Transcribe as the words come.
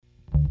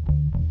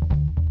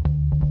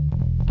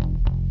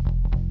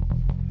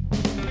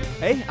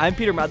Hey, I'm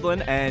Peter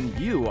Medlin, and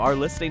you are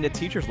listening to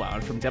Teachers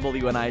Lounge from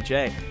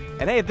WNIJ.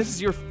 And hey, if this is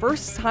your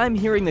first time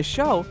hearing the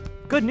show,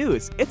 good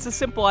news. It's a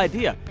simple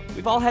idea.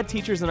 We've all had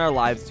teachers in our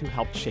lives who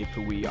helped shape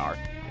who we are.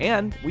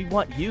 And we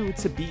want you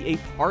to be a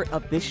part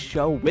of this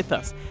show with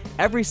us.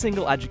 Every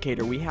single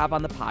educator we have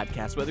on the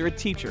podcast, whether a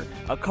teacher,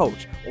 a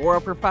coach, or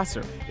a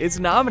professor, is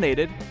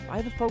nominated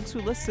by the folks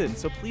who listen.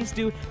 So please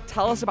do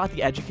tell us about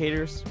the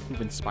educators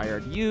who've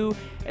inspired you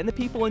and the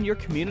people in your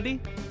community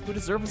who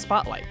deserve a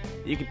spotlight.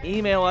 You can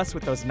email us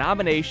with those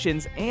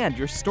nominations and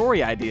your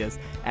story ideas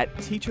at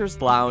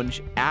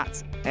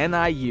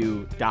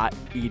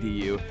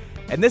teacherslounge@niu.edu.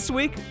 And this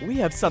week, we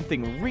have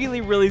something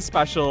really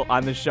special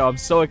on the show. I'm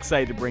so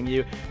excited to bring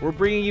you. We're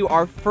bringing you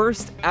our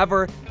first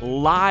ever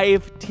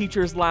live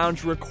Teachers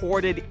Lounge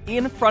recorded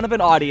in front of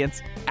an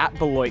audience at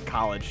Beloit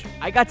College.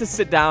 I got to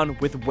sit down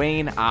with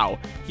Wayne Au.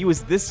 He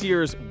was this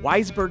year's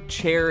Weissberg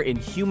Chair in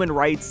Human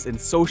Rights and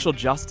Social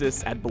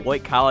Justice at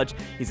Beloit College.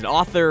 He's an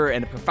author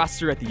and a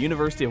professor at the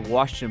University of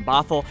Washington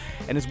Bothell,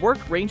 and his work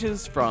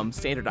ranges from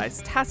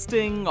standardized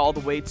testing all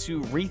the way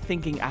to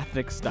rethinking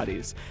ethnic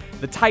studies.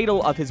 The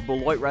title of his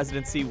Beloit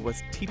residency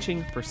was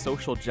Teaching for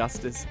Social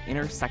Justice,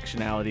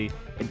 Intersectionality,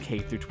 and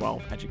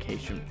K-12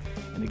 Education.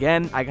 And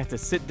again, I got to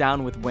sit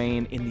down with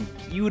Wayne in the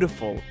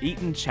beautiful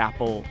Eaton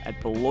Chapel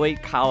at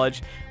Beloit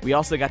College. We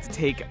also got to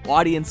take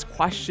audience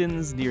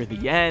questions near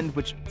the end,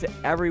 which to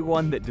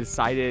everyone that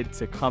decided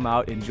to come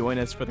out and join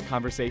us for the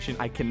conversation,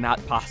 I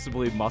cannot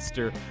possibly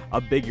muster a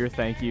bigger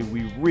thank you.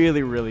 We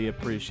really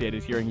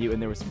appreciated hearing you,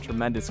 and there were some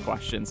tremendous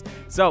questions.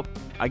 So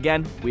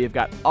again, we have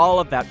got all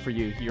of that for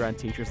you here on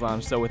Teachers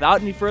Lounge. So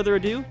without any further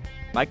ado,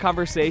 my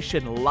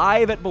conversation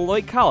live at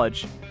Beloit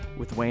College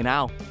with Wayne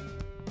Au.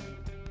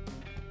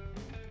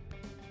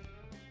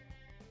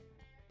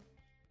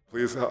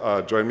 Please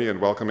join me in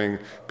welcoming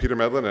Peter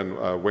Medlin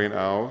and Wayne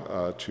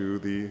Au to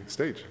the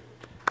stage.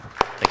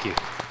 Thank you.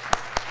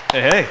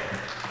 Hey.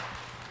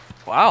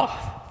 Wow.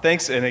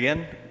 Thanks. And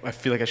again, I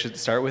feel like I should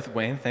start with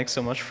Wayne. Thanks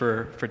so much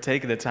for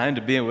taking the time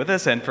to be with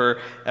us and for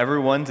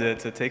everyone to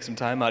take some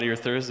time out of your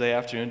Thursday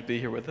afternoon to be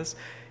here with us.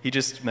 He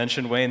just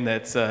mentioned, Wayne,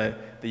 that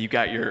you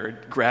got your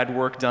grad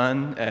work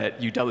done at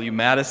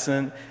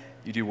UW-Madison.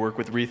 You do work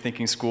with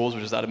Rethinking Schools,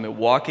 which is out of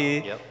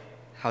Milwaukee. Yep.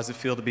 How's it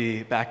feel to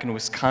be back in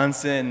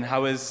Wisconsin?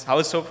 How is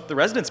the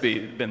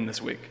residency been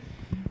this week?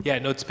 Yeah,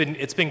 no, it's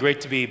been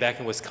great to be back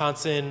in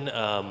Wisconsin.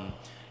 I'm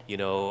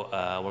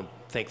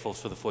thankful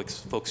for the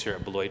folks here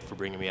at Beloit for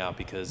bringing me out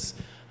because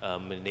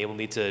it enabled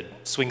me to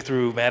swing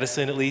through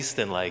Madison at least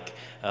and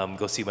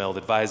go see my old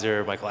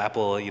advisor, Michael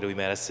Apple at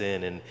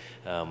UW-Madison, and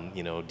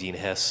Dean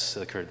Hess,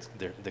 the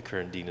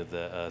current dean of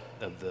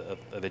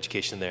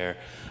education there.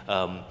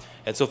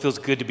 And so it feels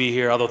good to be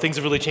here. Although things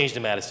have really changed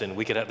in Madison,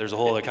 there's a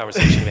whole other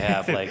conversation to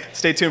have.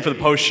 Stay tuned for the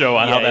post show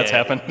on how that's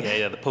happened.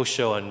 Yeah, the post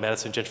show on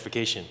Madison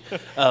gentrification.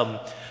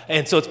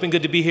 And so it's been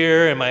good to be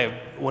here. And a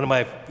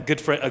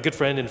good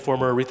friend and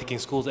former Rethinking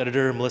Schools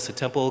editor, Melissa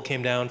Temple,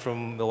 came down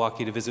from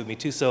Milwaukee to visit with me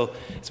too. So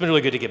it's been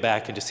really good to get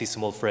back and just see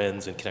some old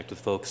friends and connect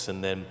with folks.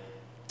 And then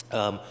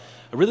a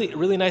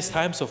really nice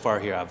time so far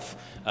here.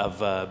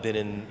 I've been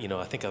in,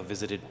 I think I've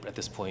visited at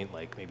this point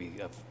maybe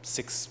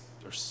six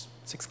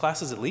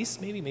classes at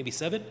least, maybe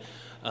 7.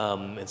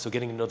 And so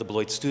getting to know the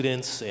Beloit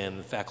students and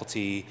the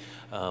faculty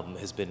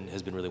has been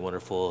really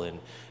wonderful, and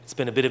it's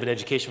been a bit of an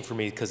education for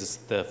me because it's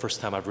the first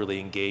time I've really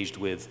engaged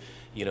with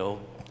a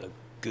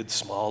good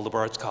small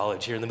liberal arts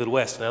college here in the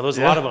Midwest. Now there's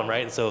a lot of them,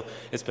 right? And so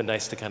it's been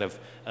nice to kind of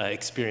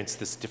experience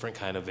this different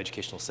kind of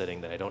educational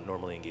setting that I don't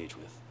normally engage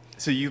with.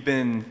 So you've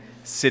been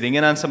sitting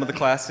in on some of the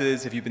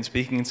classes. Have you been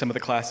speaking in some of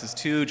the classes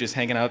too? Just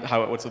hanging out?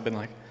 What's it been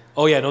like?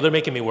 Oh yeah, no, they're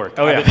making me work.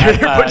 Oh yeah,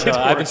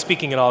 I've been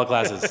speaking in all the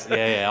classes.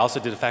 Yeah. I also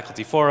did a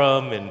faculty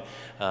forum, and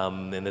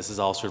this is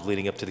all sort of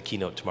leading up to the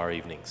keynote tomorrow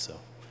evening. So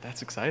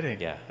that's exciting.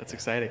 Yeah, that's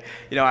exciting.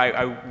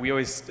 We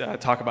always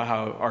talk about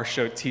how our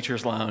show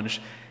Teachers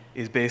Lounge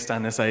is based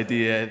on this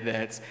idea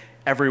that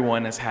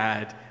everyone has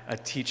had a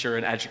teacher,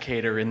 an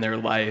educator in their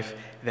life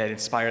that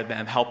inspired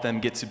them, helped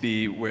them get to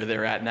be where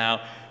they're at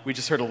now. We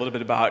just heard a little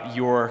bit about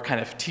your kind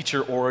of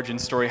teacher origin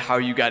story, how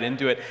you got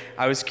into it.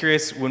 I was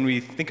curious, when we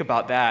think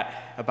about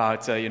that,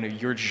 about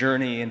your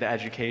journey into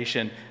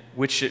education,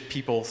 which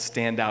people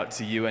stand out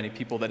to you? Any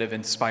people that have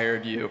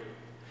inspired you?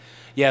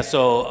 Yeah,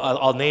 so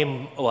I'll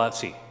name. Well, let's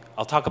see.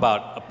 I'll talk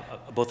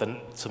about both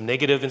some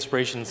negative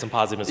inspiration and some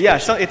positive inspiration.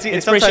 Yeah, so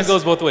inspiration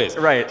goes both ways.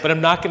 Right. But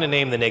I'm not going to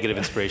name the negative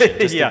inspiration.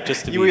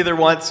 You either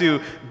want to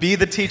be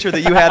the teacher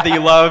that you had that you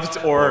loved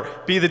or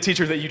be the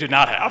teacher that you did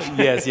not have.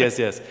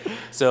 Yes.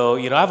 So,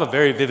 I have a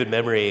very vivid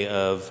memory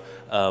of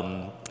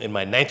in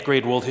my 9th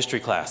grade world history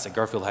class at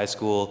Garfield High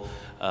School,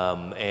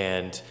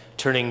 and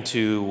turning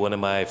to one of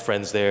my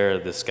friends there,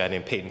 this guy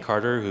named Peyton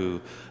Carter, who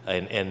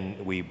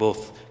and we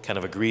both kind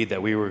of agreed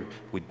that we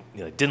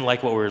didn't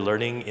like what we were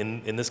learning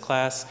in this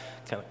class,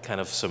 kind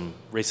of some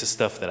racist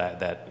stuff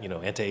that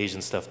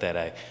anti-Asian stuff that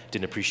I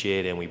didn't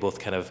appreciate, and we both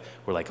kind of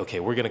were like, okay,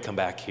 we're going to come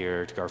back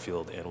here to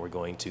Garfield and we're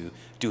going to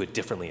do it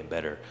differently and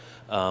better.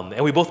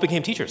 And we both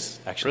became teachers,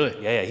 actually.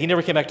 Really? Yeah. He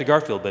never came back to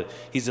Garfield, but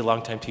he's a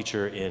longtime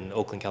teacher in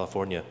Oakland,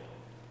 California.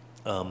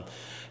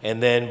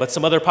 And then, but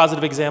some other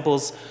positive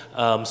examples,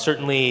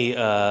 certainly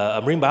a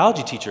marine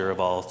biology teacher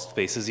of all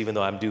spaces, even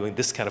though I'm doing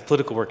this kind of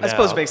political work now. I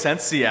suppose it makes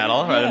sense,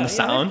 Seattle, right, in the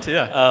sound,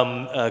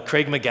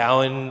 Craig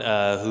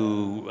McGowan,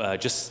 who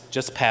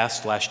just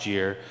passed last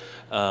year,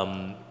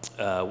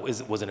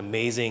 was an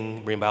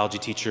amazing marine biology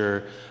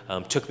teacher,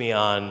 took me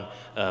on,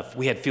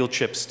 we had field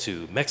trips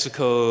to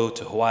Mexico,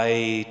 to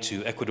Hawaii,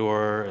 to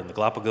Ecuador, and the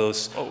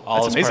Galapagos. Oh,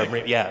 all that's as part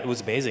amazing. of it was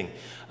amazing.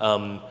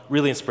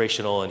 Really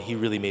inspirational, and he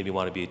really made me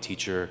want to be a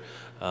teacher.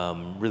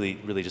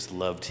 Really just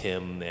loved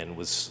him and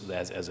was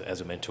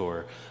as a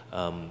mentor,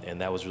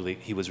 and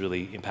he was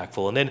really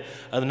impactful. And then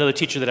another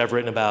teacher that I've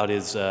written about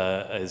is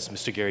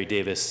Mr. Gary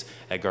Davis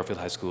at Garfield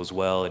High School as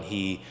well, and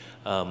he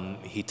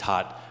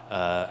taught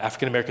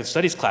African American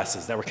Studies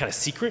classes that were kind of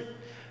secret.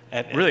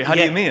 Really? How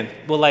do you mean?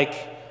 Well, like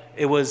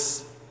it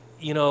was,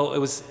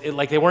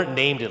 like they weren't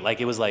named it. Like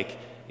it was like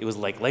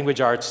Language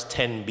Arts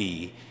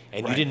 10B.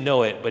 And you didn't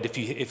know it, but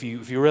if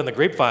you were on the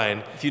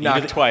grapevine, if you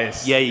knocked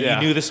twice, you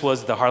knew this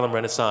was the Harlem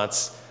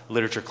Renaissance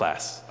literature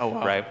class. Oh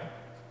wow! Right,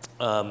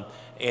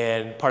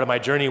 and part of my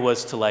journey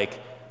was to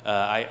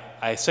I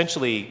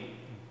essentially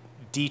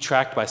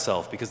detracked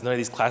myself because none of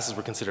these classes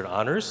were considered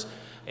honors,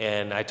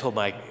 and I told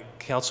my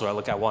counselor,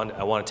 look, I want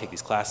to take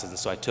these classes, and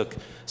so I took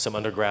some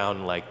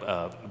underground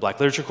Black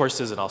literature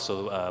courses and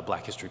also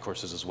Black history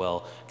courses as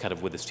well, kind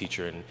of with this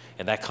teacher,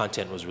 and that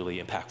content was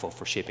really impactful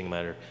for shaping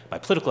my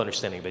political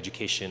understanding of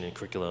education and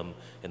curriculum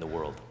in the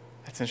world.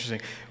 That's interesting.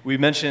 We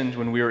mentioned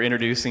when we were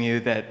introducing you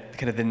that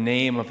kind of the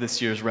name of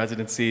this year's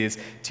residency is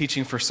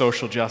Teaching for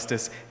Social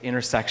Justice,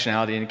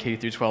 Intersectionality in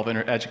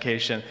K-12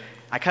 Education.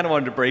 I kind of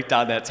wanted to break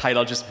down that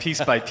title just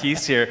piece by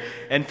piece here.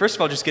 And first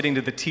of all, just getting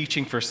to the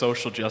teaching for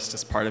social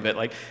justice part of it.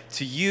 Like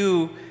to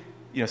you,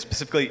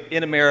 specifically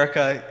in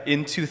America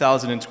in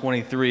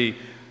 2023,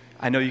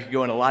 I know you could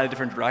go in a lot of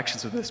different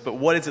directions with this, but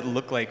what does it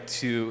look like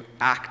to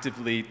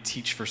actively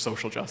teach for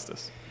social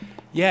justice?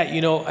 Yeah,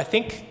 I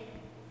think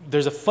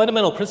there's a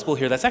fundamental principle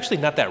here that's actually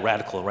not that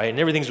radical, right? And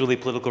everything's really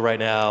political right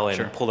now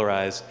and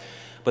polarized.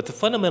 But the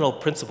fundamental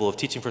principle of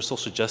teaching for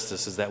social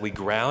justice is that we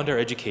ground our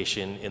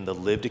education in the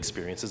lived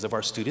experiences of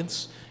our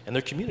students and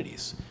their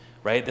communities,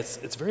 right?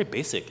 It's very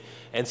basic.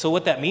 And so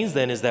what that means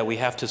then is that we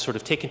have to sort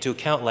of take into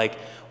account,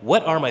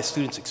 what are my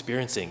students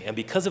experiencing? And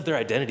because of their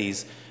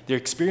identities, they're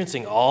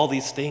experiencing all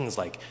these things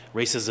like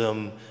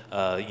racism,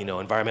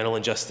 environmental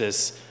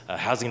injustice,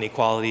 housing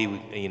inequality,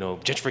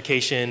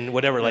 gentrification,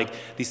 whatever. Like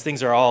these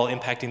things are all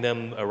impacting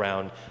them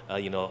around,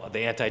 the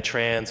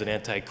anti-trans and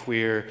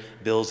anti-queer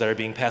bills that are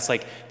being passed.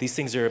 Like these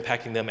things are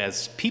impacting them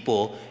as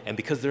people, and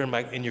because they're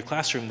in your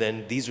classroom,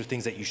 then these are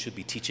things that you should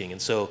be teaching.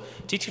 And so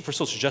teaching for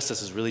social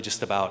justice is really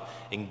just about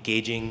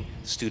engaging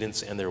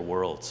students and their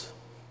worlds.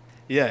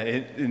 Yeah,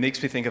 it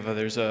makes me think of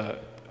there's a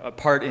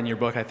part in your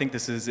book, I think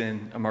this is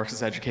in A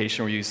Marxist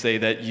Education, where you say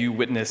that you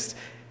witnessed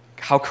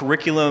how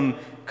curriculum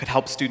could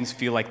help students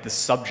feel like the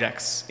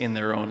subjects in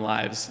their own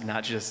lives,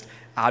 not just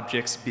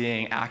objects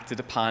being acted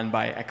upon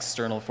by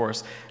external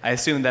force. I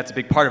assume that's a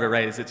big part of it,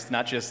 right? Is it's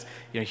not just,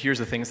 here's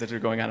the things that are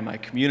going on in my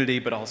community,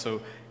 but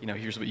also,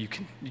 here's what you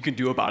can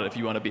do about it if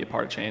you want to be a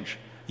part of change.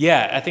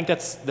 Yeah, I think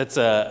that's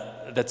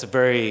a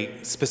very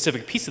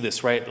specific piece of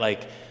this, right?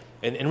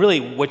 And really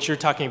what you're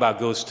talking about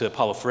goes to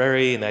Paulo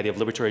Freire and the idea of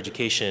liberatory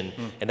education,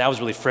 and that was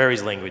really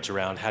Freire's language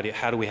around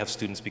how do we have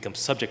students become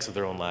subjects of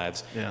their own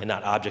lives and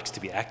not objects to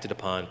be acted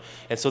upon.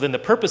 And so then the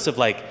purpose of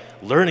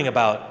learning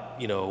about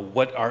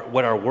what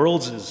our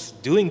worlds is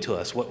doing to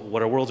us,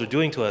 what our worlds are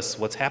doing to us,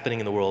 what's happening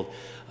in the world,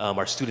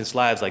 our students'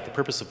 lives, the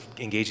purpose of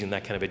engaging in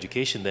that kind of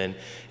education then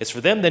is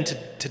for them then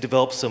to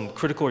develop some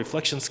critical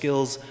reflection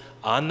skills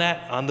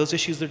on those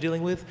issues they're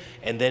dealing with,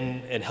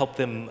 and help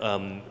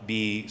them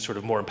be sort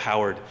of more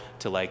empowered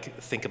to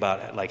think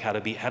about how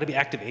to be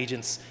active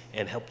agents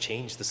and help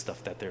change the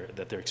stuff that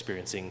they're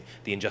experiencing,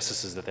 the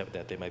injustices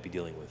that they might be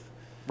dealing with.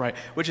 Right,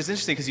 which is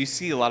interesting because you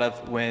see a lot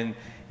of when,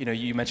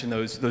 you mentioned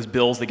those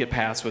bills that get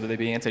passed, whether they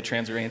be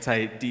anti-trans or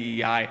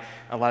anti-DEI,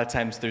 a lot of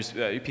times there's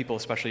people,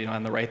 especially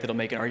on the right, that'll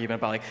make an argument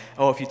about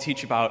if you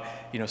teach about,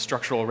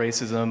 structural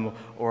racism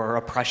or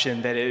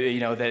oppression, that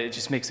it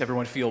just makes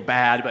everyone feel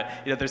bad. But,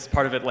 there's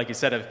part of it, like you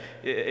said,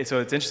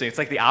 so it's interesting. It's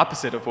like the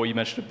opposite of what you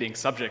mentioned of being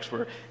subjects,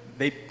 where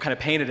they kind of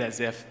paint it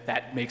as if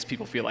that makes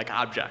people feel like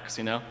objects,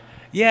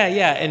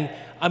 Yeah, and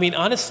I mean,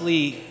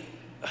 honestly,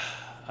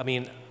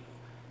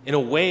 in a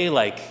way,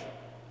 I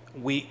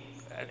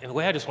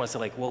just want to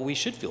say, we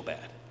should feel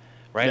bad,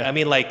 right? Yeah. I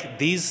mean,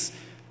 these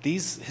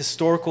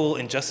historical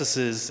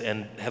injustices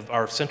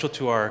are central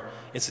to our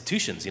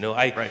institutions.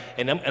 Right.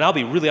 And I'll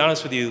be really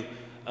honest with you,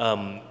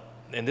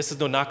 and this is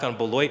no knock on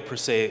Beloit per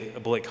se,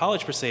 Beloit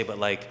College per se, but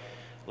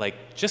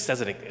just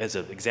as an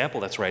example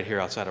that's right here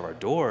outside of our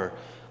door,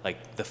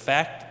 the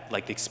fact,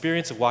 the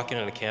experience of walking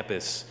on a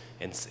campus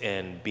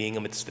and being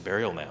amidst the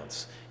burial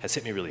mounds has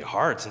hit me really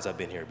hard since I've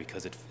been here,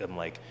 because I'm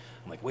like,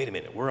 wait a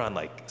minute, we're on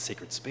like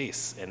sacred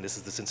space, and this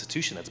is this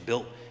institution that's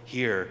built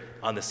here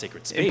on this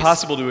sacred space.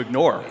 Impossible to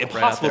ignore.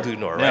 Impossible to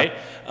ignore, right?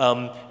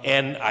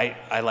 And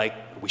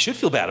we should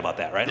feel bad about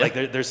that, right? Yeah.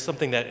 Like there's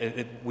something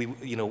that we,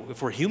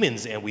 if we're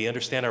humans and we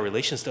understand our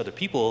relations to other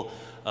people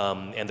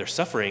and their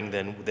suffering,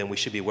 then we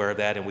should be aware of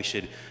that, and we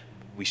should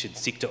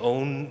seek to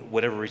own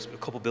whatever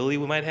culpability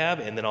we might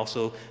have, and then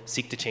also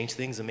seek to change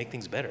things and make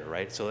things better,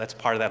 right? So that's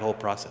part of that whole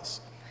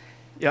process.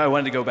 Yeah, I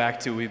wanted to go back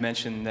to, we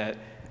mentioned that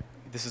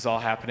this is all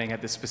happening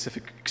at this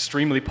specific,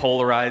 extremely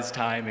polarized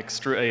time,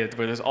 where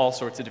there's all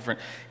sorts of different,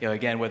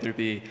 again, whether it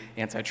be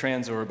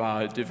anti-trans or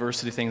about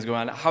diversity things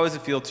going on. How does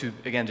it feel to,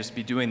 again, just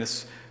be doing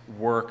this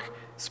work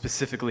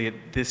specifically at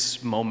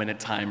this moment in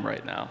time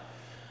right now?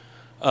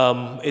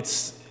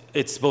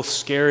 It's both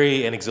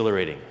scary and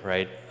exhilarating,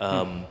 right?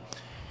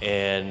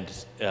 And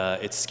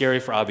it's scary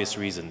for obvious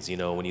reasons.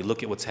 When you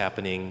look at what's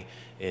happening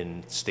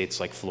in states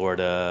like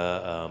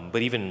Florida,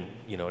 but even,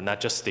 not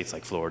just states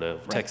like Florida,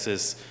 right.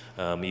 Texas,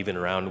 even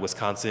around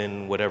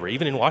Wisconsin, whatever,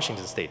 even in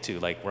Washington State too,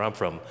 like where I'm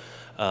from,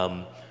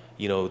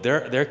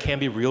 there can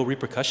be real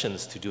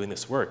repercussions to doing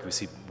this work.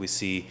 We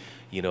see,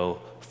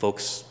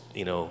 folks,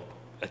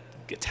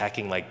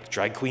 attacking like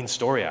drag queen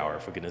story hour,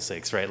 for goodness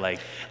sakes, right?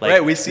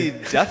 Right, we see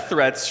death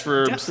threats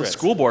for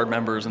school board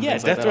members and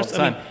things like that all the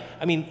time.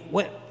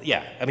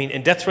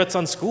 And death threats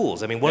on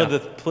schools. One of the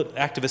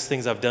activist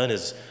things I've done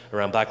is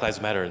around Black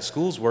Lives Matter in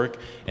schools work,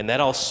 and that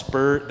all was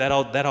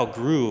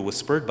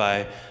spurred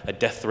by a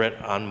death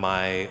threat on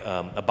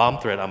a bomb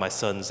threat on my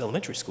son's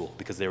elementary school,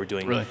 because they were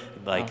doing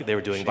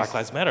Black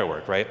Lives Matter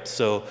work, right?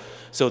 So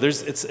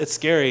it's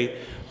scary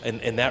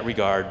in that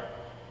regard.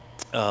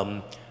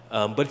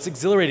 But it's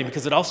exhilarating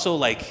because it also,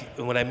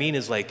 what I mean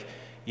is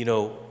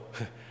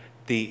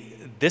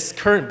this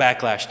current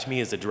backlash to me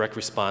is a direct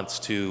response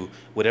to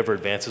whatever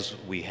advances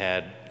we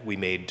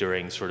made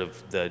during sort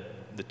of the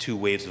two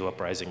waves of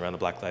uprising around the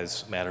Black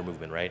Lives Matter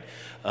movement, right?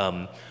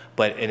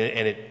 But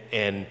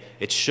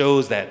it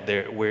shows that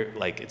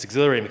it's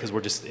exhilarating because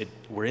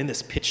we're in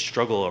this pitched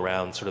struggle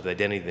around sort of the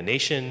identity of the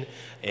nation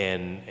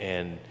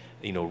and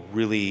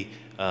really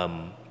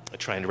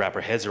trying to wrap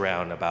our heads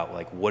around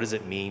about what does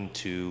it mean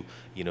to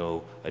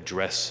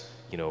address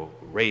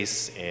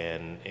race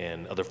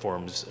and other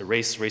forms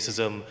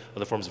racism,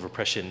 other forms of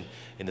oppression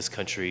in this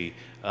country,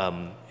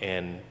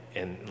 and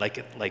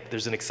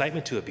there's an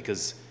excitement to it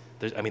because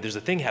there's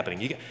a thing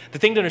happening. The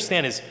thing to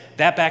understand is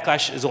that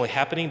backlash is only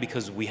happening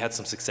because we had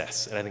some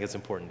success, and I think it's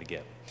important to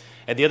get.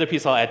 And the other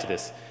piece I'll add to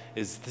this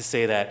is to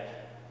say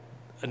that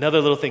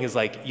another little thing is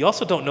you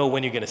also don't know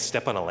when you're going to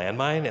step on a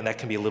landmine, and that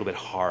can be a little bit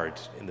hard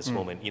in this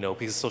moment,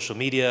 because of social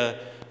media,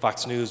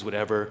 Fox News,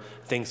 whatever,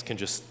 things can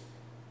just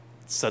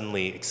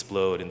suddenly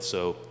explode. And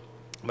so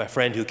my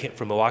friend who came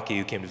from Milwaukee,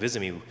 who came to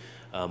visit me,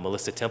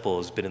 Melissa Temple,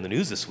 has been in the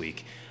news this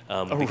week.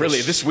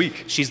 Really? This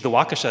week? She's the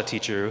Waukesha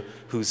teacher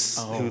who was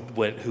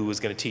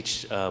going to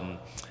teach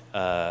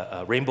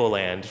Rainbow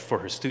Land for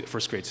her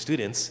first grade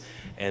students,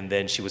 and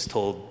then she was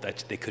told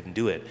that they couldn't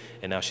do it,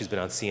 and now she's been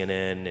on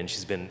CNN,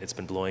 and it's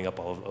been blowing up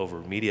all over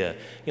media.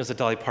 It's a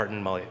Dolly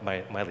Parton,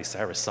 Miley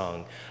Cyrus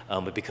song,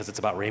 but because it's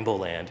about Rainbow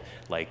Land,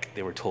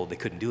 they were told they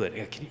couldn't do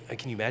it.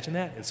 Can you imagine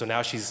that? And so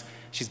now she's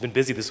been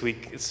busy this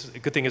week. It's a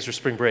good thing it's her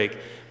spring break,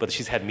 but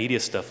she's had media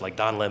stuff like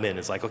Don Lemon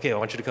is like, okay, I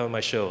want you to come on my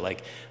show.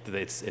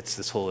 It's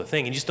this whole other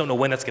thing, and you just don't know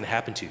when that's going to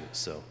happen to you.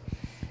 So.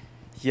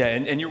 Yeah,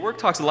 and your work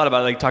talks a lot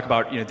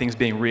about things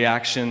being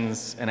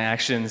reactions and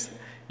actions.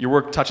 Your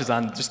work touches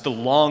on just the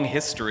long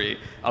history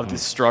of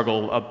this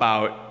struggle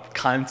about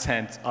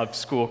content of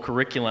school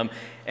curriculum.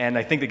 And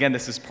I think, again,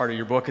 this is part of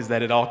your book, is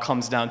that it all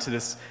comes down to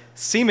this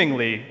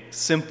seemingly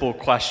simple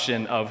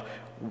question of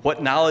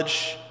what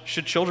knowledge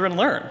should children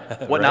learn?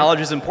 What Right.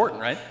 knowledge is important,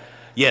 right?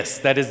 Yes,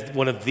 that is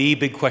one of the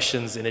big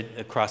questions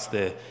across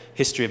the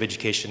history of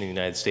education in the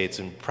United States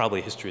and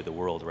probably history of the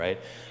world, right?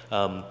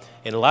 And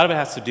a lot of it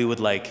has to do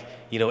with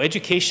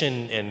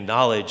education and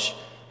knowledge.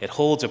 It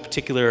holds a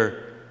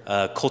particular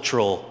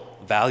cultural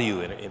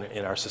value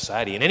in our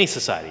society, in any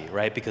society,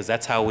 right? Because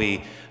that's how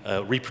we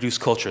reproduce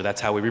culture. That's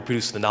how we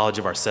reproduce the knowledge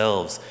of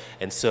ourselves.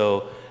 And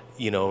so,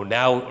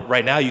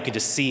 right now you can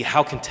just see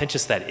how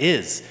contentious that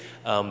is,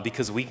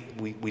 because we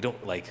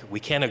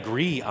can't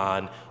agree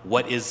on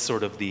what is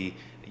sort of the,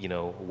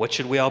 what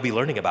should we all be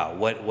learning about?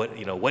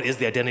 What is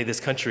the identity of this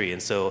country?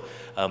 And so,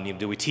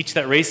 do we teach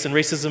that race and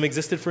racism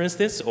existed, for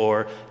instance,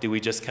 or do we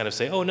just kind of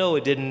say, oh no,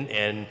 it didn't,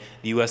 and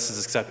the U.S.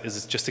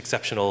 is just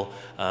exceptional,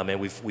 and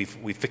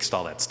we've fixed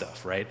all that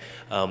stuff, right?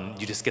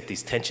 You just get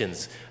these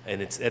tensions,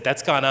 and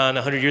that's gone on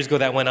 100 years ago.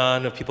 That went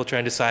on of people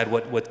trying to decide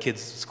what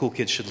school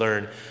kids should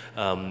learn.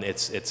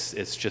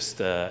 It's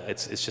just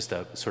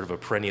a sort of a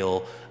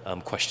perennial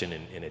question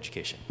in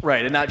education.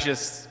 Right, and not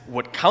just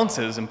what counts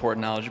as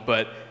important knowledge,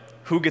 but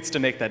who gets to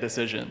make that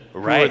decision?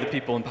 Right. Who are the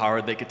people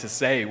empowered that get to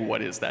say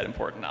what is that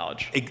important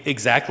knowledge?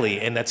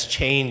 Exactly, and that's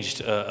changed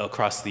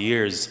across the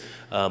years.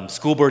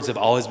 School boards have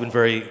always been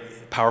very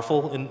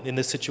powerful in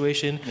this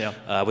situation. Yeah.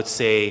 I would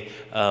say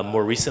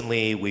more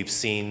recently we've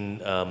seen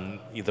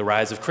the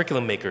rise of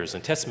curriculum makers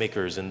and test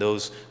makers and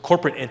those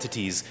corporate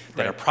entities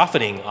that are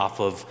profiting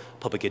off of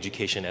public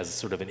education as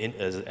sort of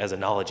as a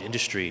knowledge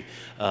industry.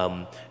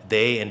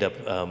 They end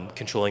up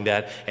controlling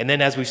that. And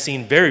then, as we've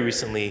seen very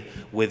recently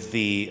with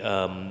the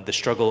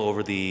struggle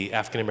over the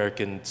African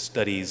American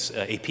Studies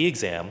AP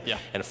exam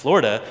in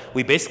Florida,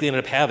 we basically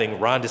ended up having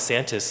Ron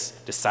DeSantis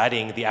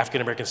deciding the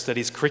African American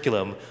Studies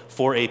curriculum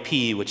for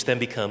AP, which then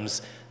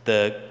becomes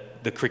the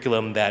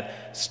curriculum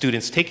that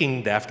students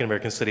taking the African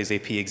American Studies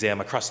AP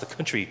exam across the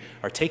country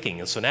are taking.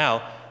 And so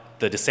now,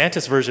 the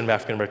DeSantis version of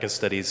African American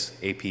Studies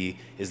AP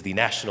is the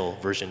national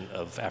version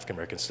of African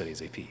American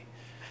Studies AP.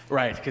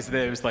 Right, because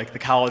there was like the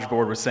College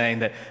Board was saying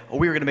that,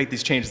 we were going to make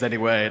these changes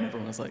anyway, and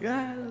everyone was like,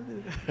 ah.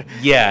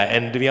 Yeah,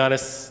 and to be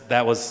honest,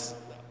 that was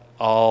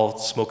all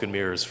smoke and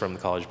mirrors from the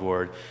College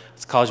Board.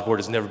 The College Board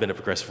has never been a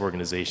progressive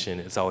organization.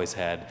 It's always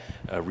had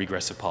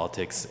regressive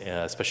politics,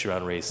 especially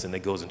around race, and that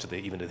goes into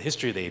even the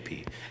history of the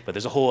AP. But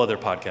there's a whole other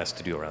podcast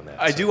to do around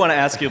that. I do want to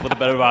ask you a little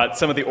bit about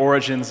some of the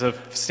origins of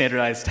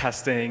standardized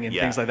testing and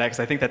things like that, because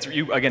I think that's,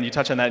 you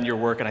touch on that in your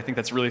work, and I think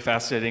that's really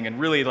fascinating and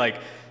really like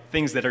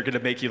things that are going to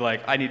make you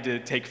like, I need to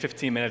take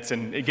 15 minutes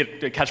and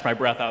catch my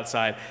breath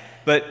outside.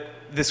 But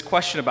this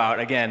question about,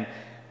 again,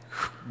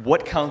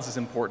 what counts as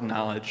important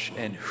knowledge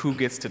and who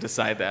gets to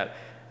decide that?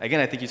 Again,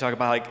 I think you talk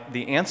about like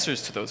the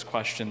answers to those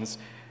questions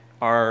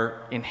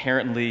are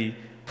inherently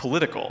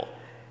political,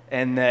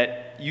 and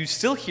that you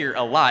still hear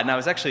a lot. And I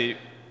was actually,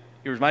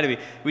 it reminded me,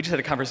 we just had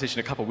a conversation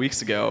a couple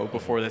weeks ago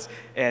before this,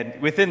 and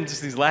within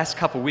just these last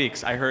couple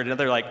weeks, I heard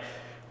another like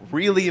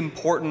really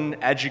important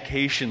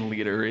education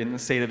leader in the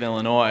state of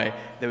Illinois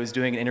that was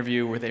doing an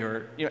interview where they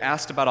were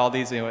asked about all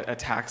these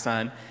attacks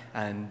on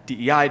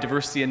DEI,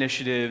 diversity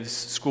initiatives,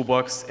 school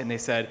books, and they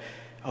said,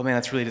 oh man,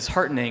 that's really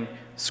disheartening.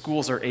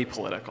 Schools are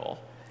apolitical.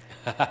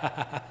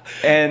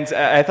 And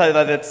I thought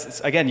that's,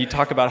 again, you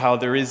talk about how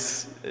there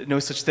is no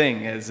such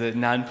thing as a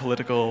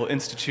non-political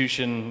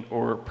institution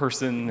or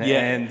person. Yeah.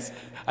 And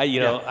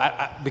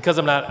because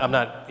I'm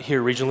not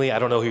here regionally, I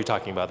don't know who you're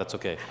talking about. That's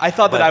okay. I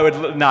thought that I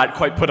would not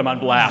quite put him on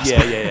blast.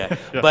 Yeah.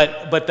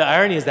 But the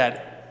irony is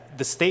that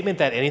the statement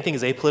that anything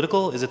is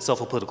apolitical is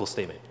itself a political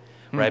statement.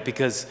 Right,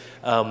 because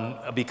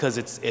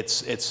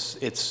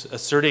it's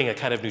asserting a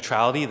kind of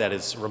neutrality that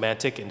is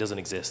romantic and doesn't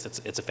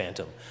exist. It's a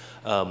phantom,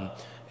 and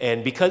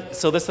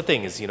so that's the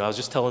thing is I was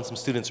just telling some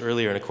students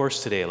earlier in a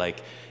course today,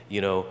 like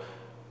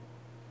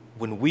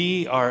when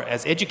we are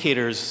as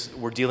educators,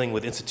 we're dealing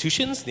with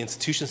institutions. The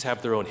institutions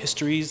have their own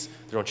histories,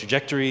 their own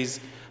trajectories.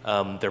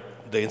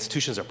 The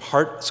institutions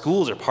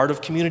schools are part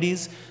of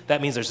communities.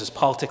 That means there's this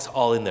politics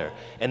all in there.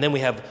 And then we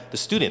have the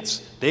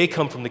students. They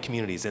come from the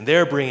communities, and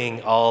they're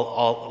bringing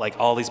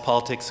all these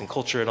politics and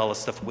culture and all this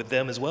stuff with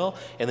them as well.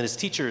 And then as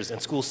teachers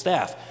and school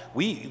staff,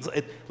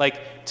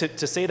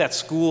 to say that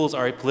schools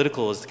are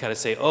apolitical is to kind of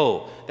say,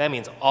 oh, that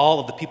means all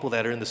of the people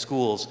that are in the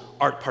schools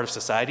aren't part of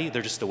society.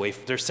 They're just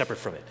they're separate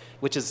from it,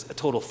 which is a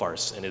total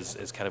farce and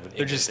is kind of an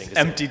interesting. They're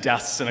just empty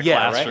desks in a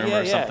classroom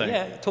or something.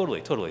 Yeah,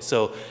 totally.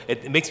 So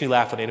it makes me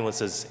laugh when anyone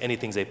says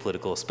anything's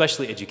apolitical,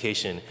 especially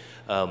education.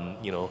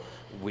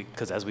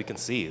 Because as we can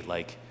see,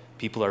 like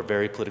people are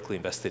very politically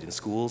invested in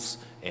schools,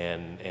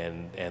 and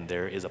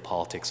there is a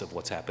politics of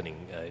what's happening,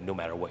 no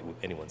matter what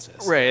anyone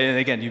says. Right, and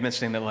again, you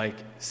mentioning that like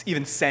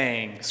even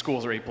saying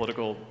schools are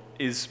apolitical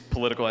is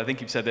political. I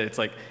think you've said that it's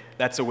like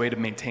that's a way to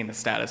maintain the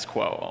status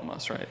quo,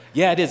 almost, right?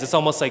 Yeah, it is. It's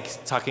almost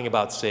like talking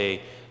about,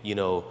 say,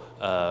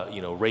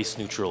 race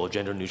neutral or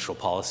gender neutral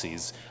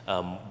policies.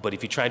 But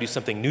if you try to do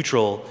something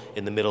neutral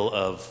in the middle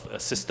of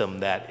a system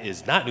that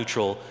is not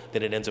neutral,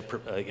 then it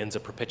ends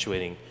up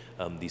perpetuating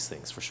these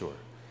things for sure.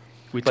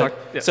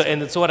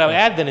 So what I would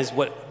add then is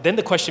then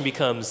the question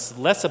becomes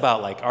less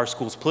about like are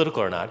schools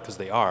political or not, because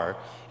they are,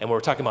 and when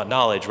we're talking about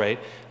knowledge, right?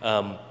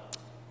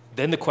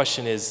 Then the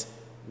question is,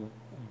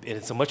 and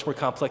it's a much more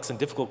complex and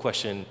difficult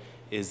question,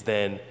 is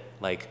then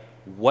like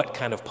what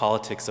kind of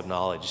politics of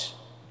knowledge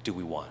do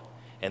we want?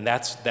 And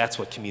that's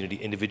what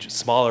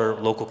smaller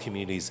local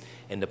communities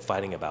end up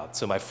fighting about.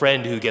 So my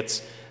friend who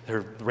gets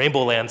her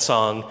Rainbow Land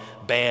song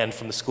banned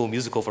from the school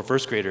musical for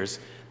first graders,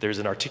 there's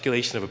an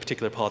articulation of a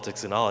particular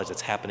politics of knowledge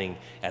that's happening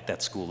at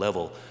that school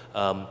level.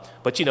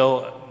 But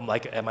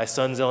like at my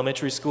son's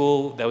elementary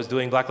school that was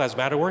doing Black Lives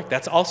Matter work,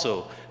 that's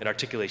also an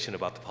articulation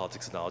about the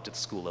politics of knowledge at the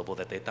school level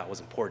that they thought was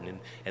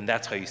important. And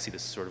that's how you see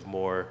this sort of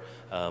more,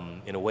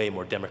 in a way,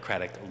 more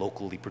democratic,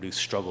 locally produced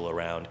struggle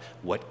around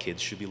what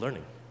kids should be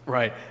learning.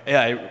 Right.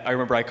 Yeah, I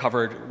remember I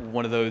covered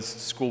one of those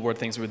school board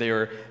things where they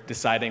were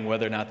deciding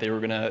whether or not they were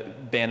going to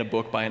ban a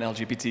book by an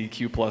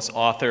LGBTQ plus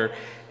author,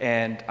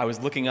 and I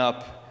was looking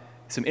up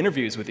some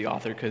interviews with the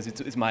author because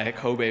it's Maya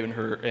Kobe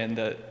and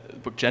the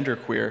book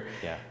Genderqueer,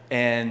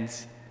 and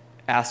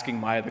asking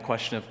Maya the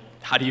question of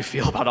how do you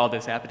feel about all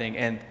this happening,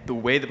 and the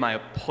way that Maya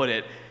put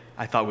it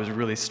I thought was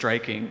really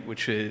striking,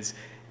 which is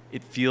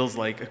it feels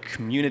like a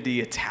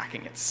community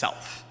attacking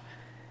itself.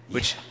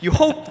 which you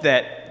hope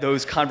that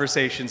those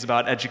conversations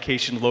about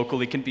education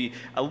locally can be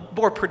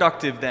more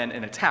productive than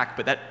an attack,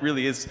 but that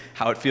really is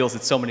how it feels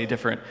at so many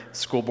different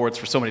school boards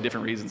for so many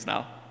different reasons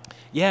now.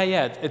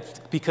 Yeah, it's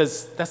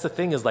because that's the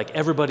thing is like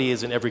everybody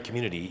is in every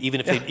community,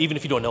 even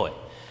if you don't know it.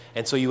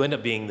 And so you end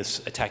up being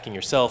this attacking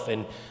yourself.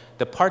 And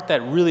the part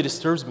that really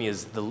disturbs me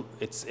is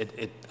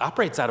it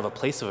operates out of a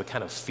place of a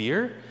kind of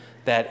fear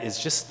that is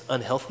just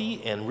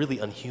unhealthy and really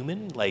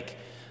unhuman. Like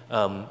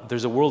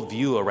there's a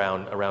worldview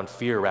around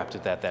fear wrapped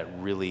in that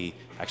really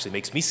actually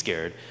makes me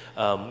scared.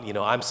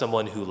 I'm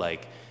someone who I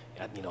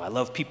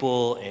love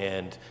people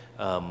and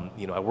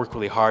I work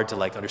really hard to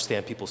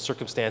understand people's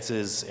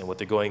circumstances and what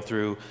they're going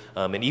through.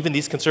 And even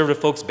these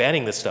conservative folks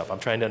banning this stuff, I'm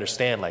trying to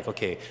understand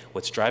okay,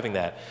 what's driving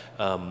that?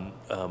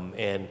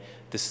 And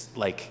this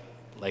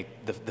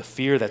the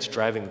fear that's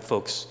driving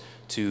folks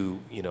to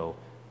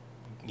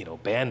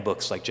ban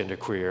books like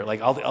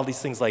genderqueer, all these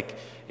things,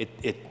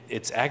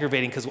 it's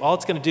aggravating because all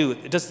it's going to do,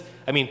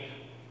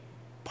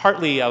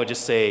 partly I would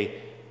just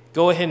say,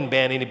 go ahead and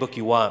ban any book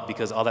you want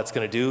because all that's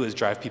going to do is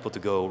drive people to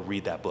go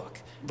read that book.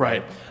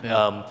 Right.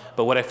 Yeah.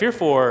 But what I fear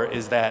for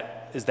is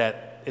that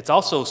it's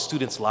also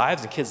students'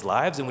 lives and kids'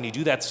 lives, and when you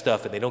do that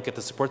stuff and they don't get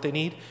the support they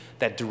need,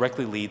 that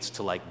directly leads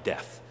to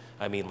death.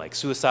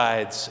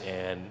 Suicides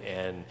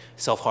and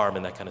self-harm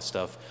and that kind of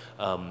stuff.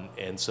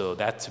 And so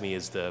that to me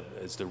is the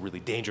really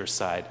dangerous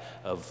side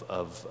of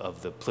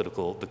the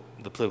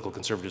political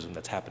conservatism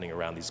that's happening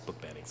around these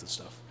book bannings and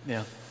stuff.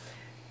 Yeah.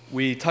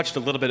 We touched a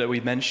little bit,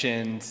 we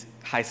mentioned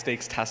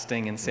high-stakes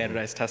testing and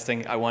standardized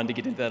testing. I wanted to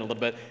get into that a little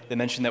bit. They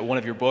mentioned that one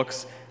of your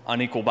books,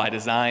 Unequal by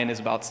Design, is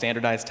about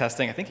standardized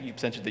testing. I think you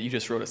mentioned that you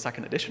just wrote a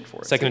second edition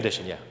for it. Second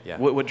edition, yeah.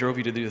 What drove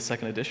you to do the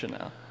second edition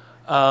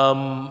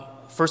now?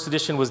 First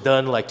edition was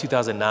done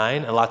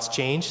 2009. A lot's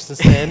changed since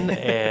then,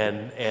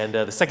 and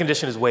the second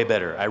edition is way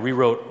better. I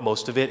rewrote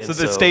most of it. So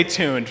stay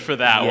tuned for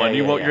that one.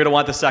 You're going to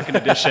want the second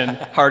edition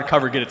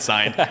hardcover. Get it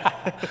signed.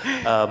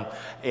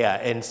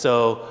 And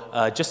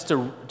so just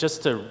to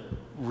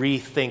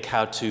rethink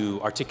how to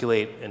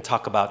articulate and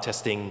talk about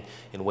testing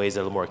in ways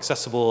that are more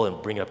accessible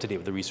and bring it up to date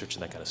with the research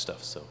and that kind of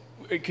stuff. So.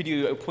 Could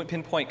you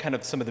pinpoint kind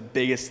of some of the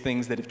biggest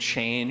things that have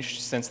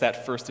changed since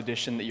that first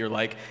edition that you're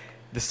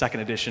the second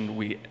edition,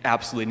 we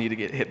absolutely need to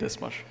get hit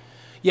this much?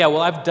 Yeah,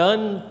 well, I've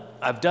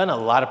done a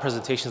lot of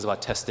presentations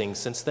about testing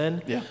since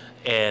then,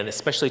 and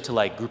especially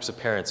to groups of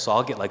parents. So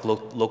I'll get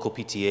local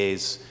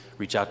PTAs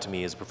reach out to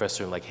me as a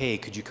professor and hey,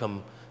 could you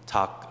come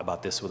talk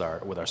about this with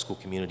our school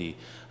community?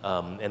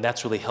 And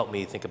that's really helped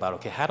me think about,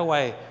 okay, how do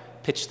I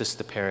pitch this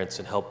to parents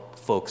and help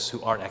folks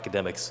who aren't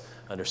academics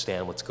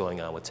understand what's going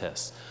on with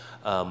tests?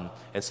 And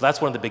so that's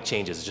one of the big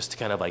changes, just to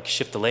kind of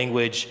shift the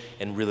language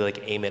and really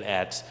aim it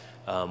at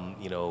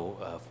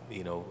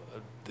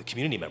the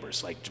community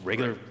members,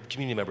 regular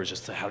community members,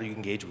 just to how do you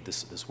engage with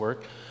this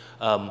work.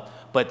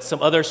 But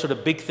some other sort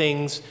of big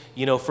things,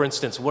 for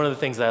instance, one of the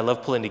things that I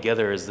love pulling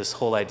together is this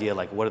whole idea,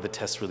 what are the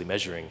tests really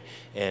measuring?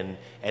 And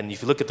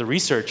if you look at the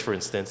research, for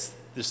instance,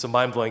 there's some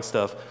mind-blowing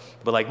stuff,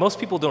 but most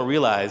people don't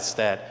realize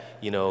that,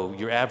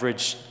 your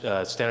average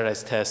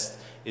standardized test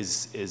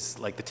is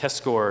the test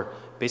score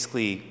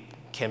basically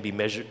can be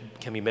measured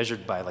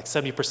by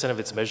 70% of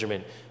its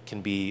measurement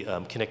can be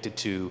connected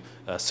to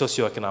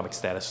socioeconomic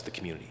status of the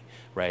community,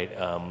 right?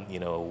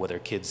 Whether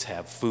kids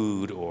have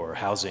food or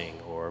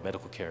housing or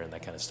medical care and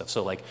that kind of stuff.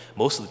 So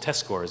most of the test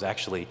score is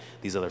actually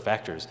these other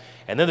factors.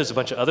 And then there's a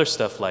bunch of other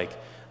stuff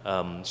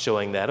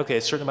showing that,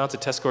 okay, certain amounts of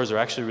test scores are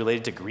actually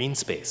related to green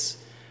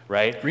space,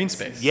 right? Green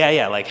space?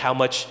 Yeah,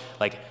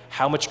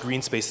 how much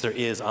green space there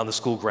is on the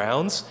school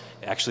grounds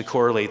actually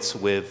correlates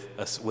with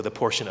a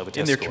portion of a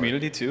test score. In their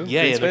community too?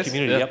 Yeah, in their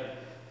community, yep.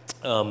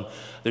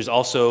 There's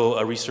also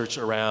a research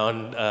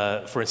around,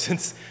 for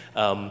instance,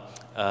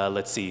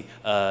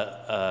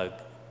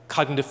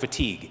 cognitive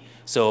fatigue.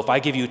 So if I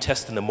give you a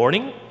test in the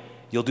morning,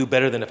 you'll do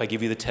better than if I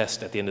give you the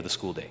test at the end of the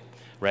school day,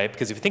 right?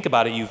 Because if you think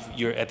about it,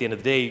 you're at the end of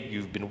the day,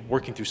 you've been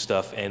working through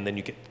stuff, and then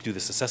you get to do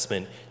this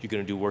assessment, you're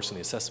going to do worse on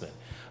the assessment.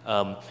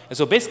 And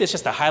so basically, it's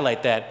just to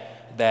highlight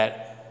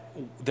that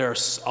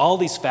there's all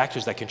these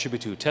factors that contribute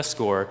to a test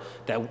score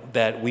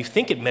that we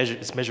think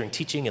it's measuring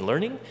teaching and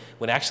learning,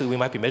 when actually we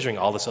might be measuring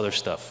all this other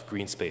stuff,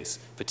 green space,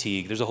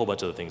 fatigue. There's a whole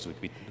bunch of other things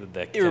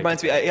It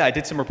reminds me, I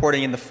did some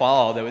reporting in the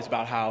fall that was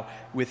about how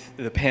with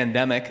the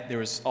pandemic, there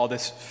was all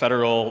this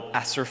federal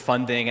ESSER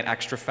funding and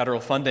extra federal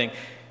funding,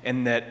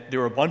 and that there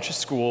were a bunch of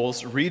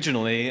schools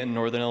regionally in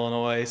northern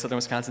Illinois, southern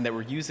Wisconsin, that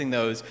were using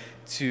those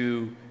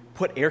to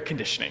put air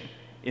conditioning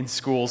in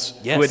schools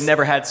who had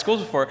never had schools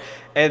before.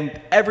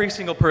 And every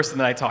single person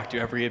that I talked to,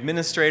 every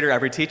administrator,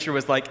 every teacher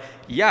was like,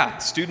 yeah,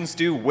 students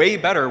do way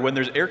better when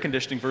there's air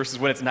conditioning versus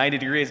when it's 90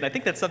 degrees. And I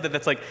think that's something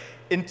that's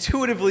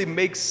intuitively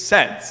makes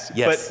sense,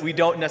 but we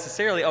don't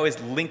necessarily always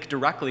link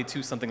directly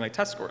to something like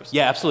test scores.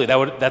 Yeah, absolutely.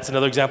 That's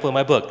another example in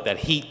my book, that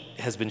heat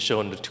has been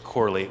shown to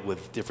correlate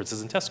with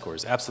differences in test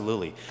scores.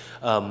 Absolutely.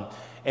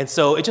 And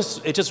so it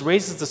just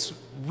raises this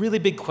really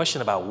big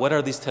question about what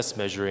are these tests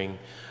measuring,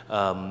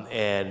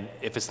 and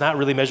if it's not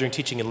really measuring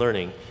teaching and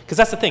learning, because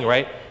that's the thing,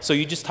 right? So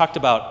you just talked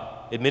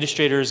about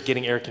administrators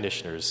getting air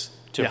conditioners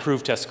to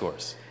improve test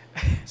scores.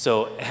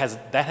 So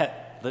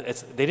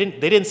they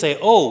didn't say,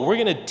 oh, we're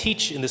going to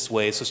teach in this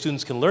way so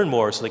students can learn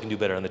more so they can do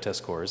better on the test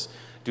scores,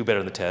 do better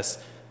on the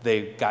tests.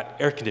 They got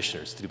air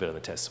conditioners to do better on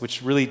the tests,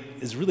 which really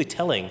is really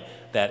telling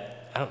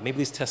that maybe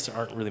these tests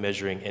aren't really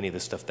measuring any of the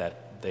stuff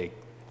that they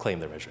claim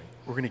they're measuring.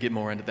 We're going to get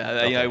more into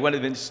that. Okay. I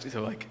wanted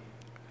to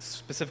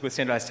specifically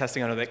standardized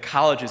testing. I know that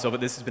colleges,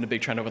 this has been a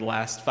big trend over the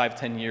last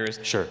 5-10 years,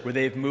 Sure. where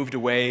they've moved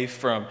away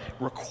from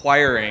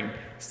requiring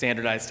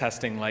standardized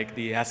testing like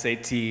the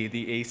SAT,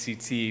 the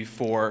ACT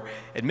for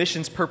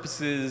admissions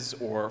purposes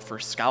or for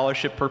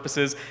scholarship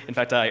purposes. In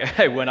fact,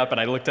 I went up and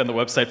I looked on the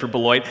website for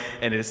Beloit,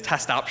 and it is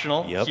test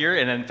optional here.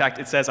 And in fact,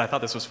 it says, I thought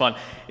this was fun,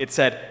 it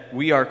said,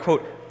 we are,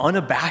 quote,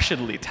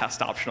 unabashedly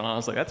test optional. And I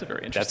was like, that's a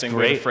very interesting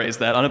way to phrase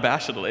that,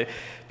 unabashedly.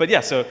 But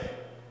yeah, so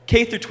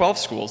K through 12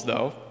 schools,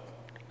 though,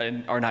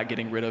 are not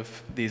getting rid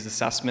of these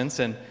assessments.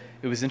 And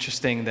it was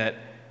interesting that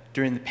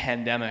during the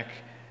pandemic,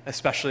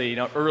 especially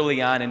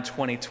early on in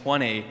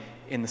 2020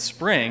 in the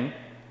spring,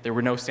 there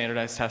were no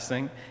standardized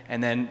testing.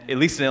 And then, at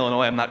least in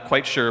Illinois, I'm not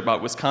quite sure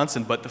about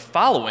Wisconsin, but the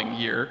following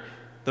year,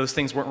 those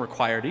things weren't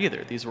required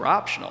either. These were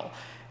optional.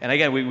 And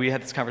again, we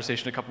had this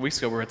conversation a couple weeks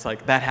ago where it's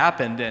like that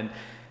happened and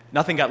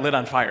nothing got lit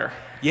on fire.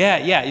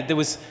 Yeah. There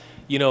was,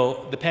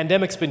 the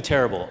pandemic's been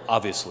terrible,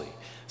 obviously.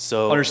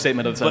 So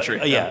understatement of the century.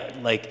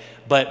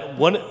 But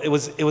it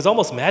was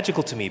almost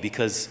magical to me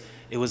because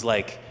it was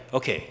like,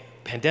 okay,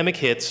 pandemic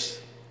hits,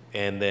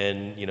 and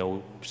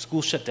then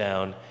school shut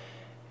down,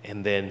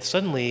 and then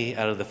suddenly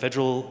out of the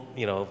federal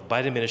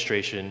Biden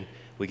administration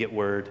we get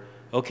word,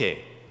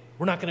 okay,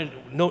 we're not going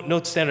to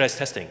no standardized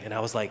testing, and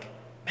I was like,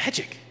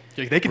 magic.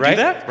 They can do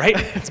that, right?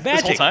 It's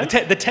magic. This whole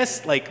time? The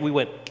test, we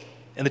went,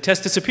 and the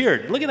test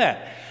disappeared. Look at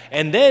that.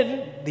 And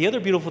then the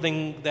other beautiful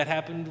thing that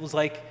happened was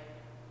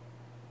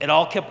it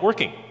all kept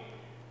working.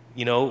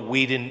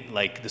 We didn't,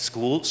 the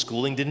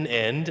schooling didn't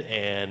end,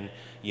 and,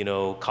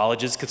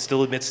 colleges could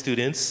still admit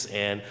students,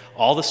 and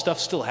all the stuff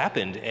still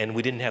happened, and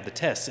we didn't have the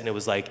tests. And it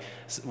was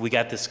we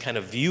got this kind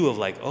of view of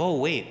oh,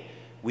 wait,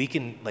 we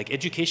can,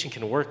 education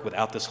can work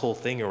without this whole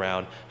thing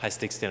around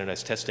high-stakes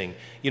standardized testing,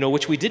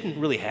 which we didn't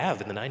really have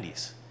in the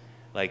 90s.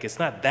 It's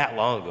not that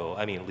long ago.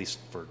 I mean, at least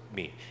for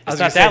me. It's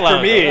not that long ago.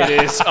 For me,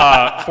 it is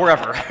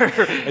forever.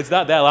 It's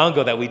not that long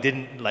ago that we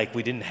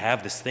didn't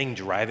have this thing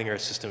driving our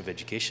system of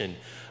education.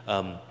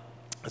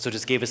 So it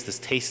just gave us this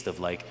taste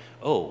of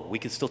oh, we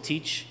can still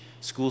teach,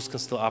 schools can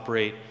still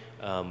operate,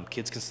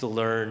 kids can still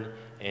learn,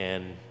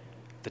 and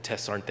the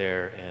tests aren't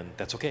there, and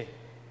that's okay.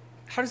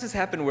 How does this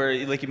happen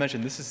where, like you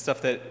mentioned, this is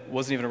stuff that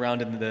wasn't even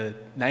around in the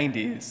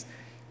 90s,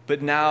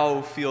 but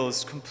now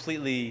feels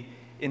completely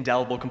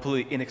indelible,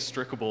 completely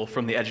inextricable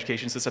from the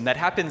education system? That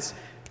happens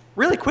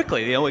really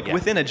quickly,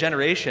 within a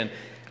generation.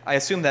 I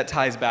assume that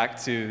ties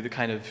back to the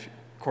kind of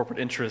corporate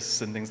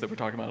interests and things that we're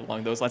talking about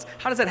along those lines.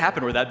 How does that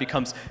happen where that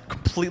becomes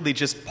completely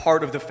just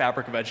part of the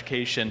fabric of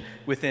education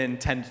within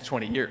 10 to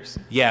 20 years?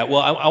 Yeah,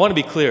 well, I want to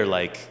be clear,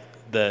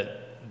 the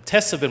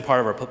tests have been part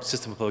of our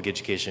system of public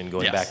education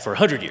going back for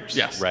 100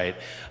 years, right?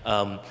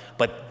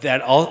 But I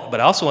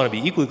also want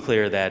to be equally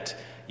clear that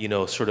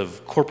sort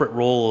of corporate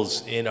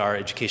roles in our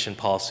education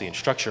policy and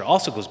structure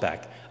also goes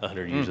back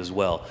 100 years as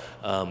well.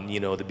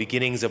 The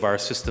beginnings of our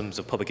systems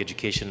of public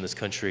education in this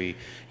country,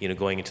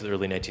 going into the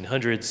early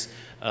 1900s,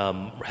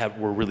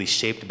 were really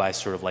shaped by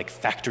sort of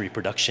factory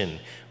production,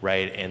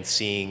 right? And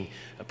seeing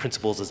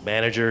principals as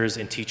managers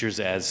and teachers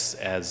as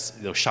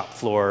shop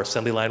floor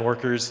assembly line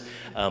workers.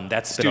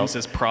 That's students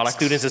as products.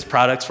 Students as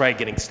products, right?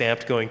 Getting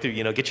stamped, going through,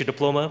 get your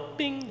diploma,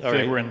 bing. All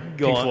right, we're in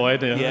Pink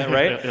Floyd. Yeah,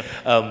 right.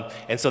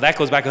 And so that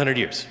goes back 100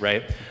 years,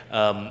 right?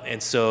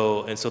 And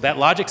so that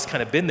logic's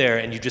kind of been there,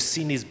 and you've just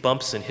seen these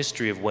bumps in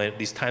history of when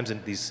these times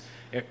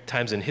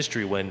in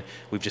history when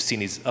we've just seen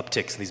these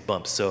upticks and these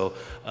bumps. So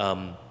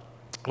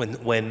when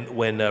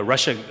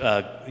Russia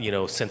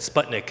sent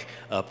Sputnik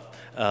up,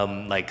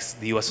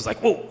 the U.S. was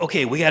whoa,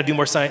 okay, we got to do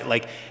more science.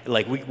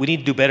 We need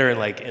to do better in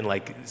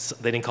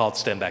they didn't call it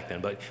STEM back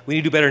then, but we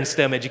need to do better in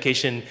STEM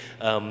education,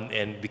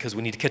 and because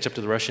we need to catch up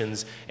to the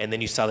Russians. And then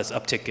you saw this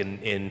uptick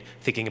in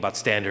thinking about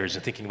standards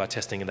and thinking about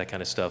testing and that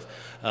kind of stuff.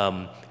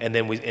 And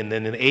then in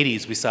the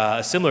 80s we saw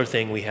a similar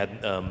thing. We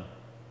had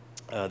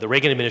the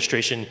Reagan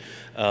administration,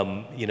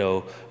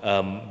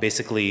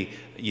 basically,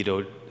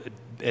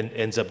 and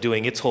ends up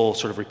doing its whole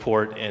sort of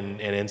report, and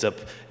ends up,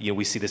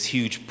 we see this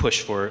huge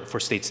push for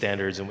state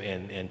standards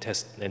and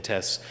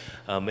tests,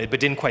 but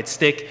didn't quite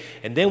stick.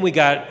 And then we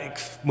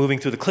got moving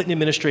through the Clinton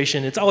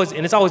administration. It's always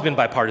been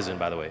bipartisan,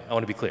 by the way. I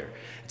want to be clear.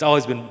 It's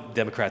always been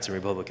Democrats and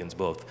Republicans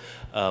both.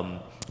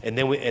 And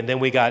then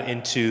we got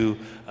into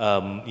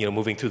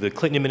moving through the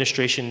Clinton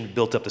administration,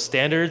 built up the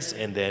standards,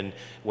 and then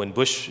when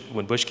Bush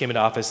came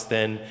into office,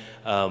 then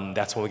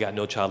that's when we got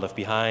No Child Left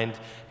Behind,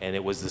 and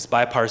it was this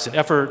bipartisan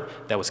effort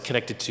that was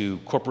connected to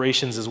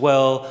corporations as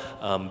well.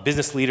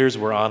 Business leaders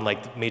were on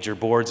major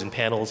boards and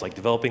panels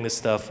developing this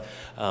stuff,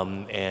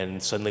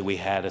 and suddenly we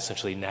had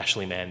essentially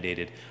nationally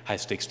mandated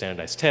high-stakes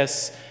standardized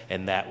tests,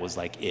 and that was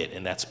it,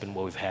 and that's been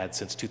what we've had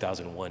since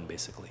 2001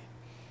 basically.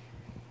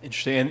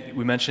 Interesting. And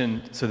we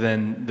mentioned, so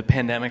then the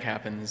pandemic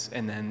happens,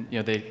 and then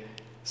they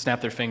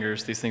snap their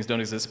fingers. These things don't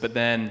exist. But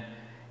then,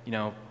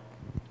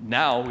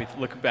 now we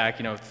look back,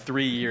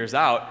 3 years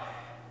out,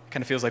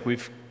 kind of feels like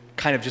we've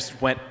kind of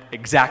just went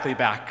exactly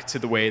back to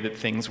the way that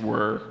things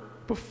were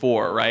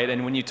before, right?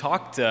 And when you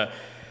talk to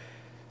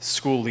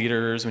school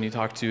leaders, when you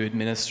talk to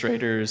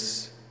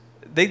administrators,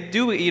 they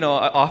do,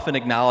 often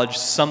acknowledge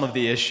some of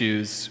the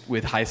issues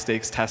with high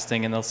stakes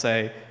testing, and they'll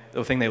say,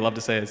 the thing they love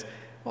to say is,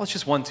 well, it's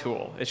just one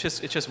tool. It's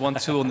just one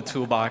tool in the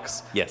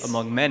toolbox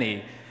among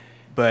many.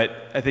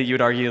 But I think you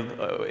would argue,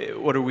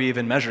 what are we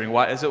even measuring?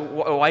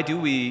 Why do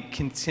we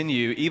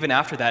continue, even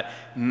after that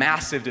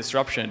massive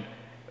disruption,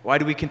 why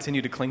do we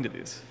continue to cling to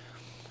these?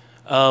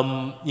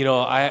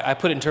 I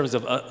put it in terms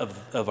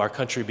of our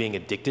country being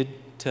addicted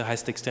to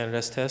high-stakes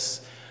standardized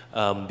tests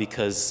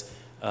because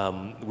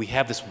we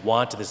have this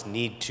want and this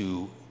need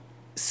to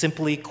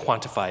simply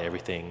quantify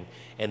everything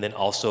and then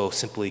also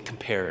simply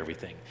compare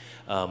everything.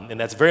 And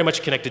that's very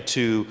much connected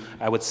to,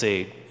 I would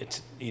say,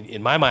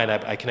 in my mind,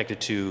 I connect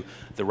it to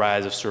the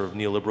rise of sort of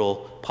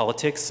neoliberal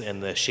politics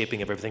and the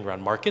shaping of everything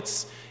around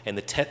markets, and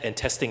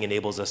testing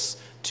enables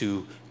us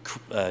to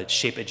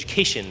shape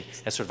education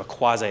as sort of a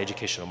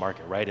quasi-educational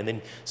market, right? And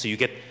then, so you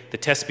get, the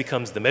test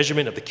becomes the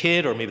measurement of the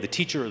kid or maybe the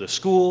teacher or the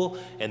school,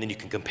 and then you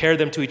can compare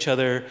them to each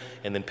other,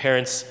 and then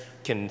parents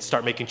can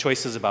start making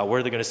choices about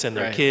where they're going to send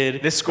their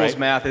kid. This school's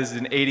math is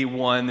an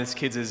 81, this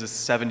kid's is a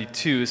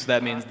 72, so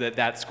that means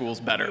that school's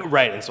better.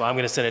 Right, and so I'm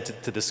going to send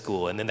it to this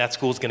school, and then that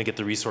school's going to get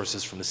the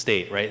resources from the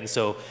state, right? And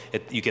so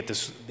you get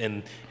this,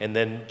 and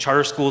then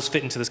charter schools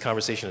fit into this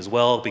conversation as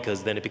well,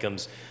 because then it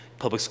becomes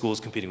public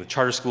schools competing with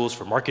charter schools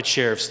for market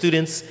share of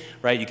students,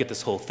 right? You get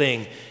this whole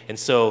thing, and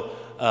so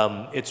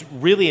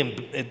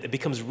it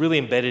becomes really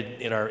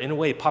embedded in our, in a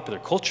way, popular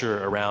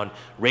culture around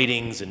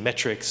ratings and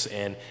metrics,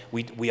 and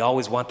we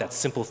always want that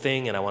simple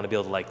thing, and I want to be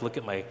able to look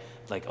at my,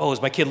 oh,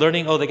 is my kid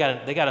learning? Oh, they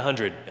got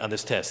 100 on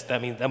this test.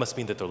 That must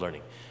mean that they're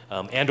learning,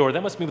 or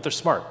that must mean that they're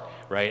smart,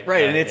 right?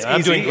 Right, and it's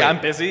easy. I'm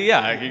busy.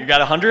 Yeah, you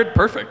got 100.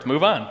 Perfect.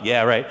 Move on.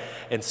 Yeah, right.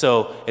 And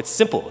so it's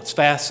simple. It's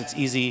fast. It's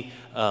easy.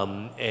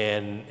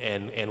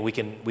 And we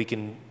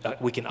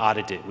can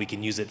audit it. We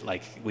can use it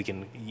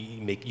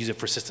use it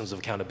for systems of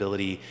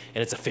accountability,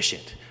 and it's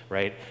efficient,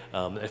 right?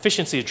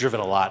 Efficiency has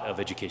driven a lot of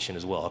education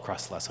as well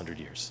across the last 100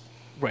 years.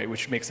 Right,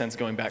 which makes sense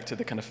going back to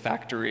the kind of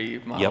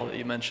factory model that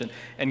you mentioned.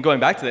 And going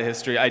back to the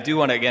history, I do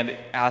want to again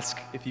ask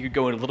if you could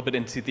go in a little bit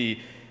into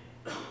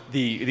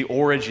the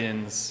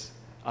origins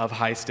of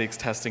high-stakes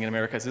testing in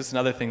America. This is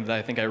another thing that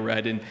I think I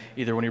read in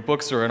either one of your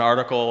books or an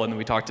article, and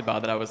we talked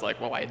about that. I was like,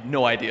 well, I had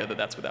no idea that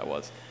that's what that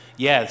was.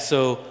 Yeah,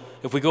 so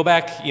if we go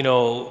back, a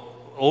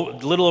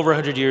little over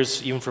 100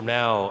 years, even from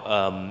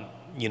now,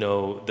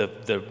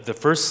 the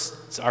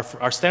first,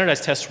 our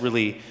standardized tests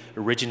really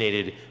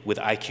originated with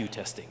IQ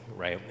testing,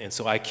 right? And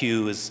so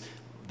IQ is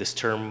this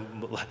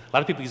term, a lot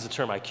of people use the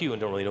term IQ and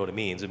don't really know what it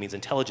means. It means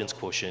intelligence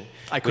quotient.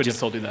 I could have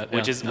told you that.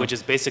 Which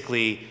is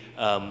basically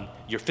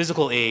your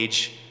physical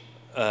age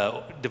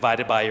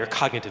divided by your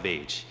cognitive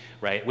age,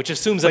 right? Which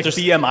assumes it's that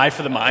there's BMI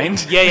for the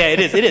mind. Yeah, it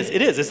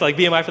is. It's like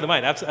BMI for the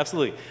mind,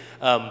 absolutely.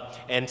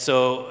 And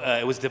so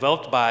it was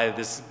developed by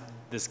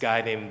this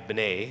guy named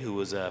Beloit, who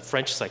was a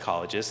French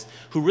psychologist,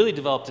 who really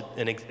developed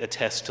a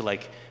test to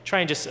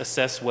try and just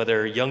assess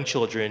whether young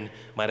children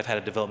might have had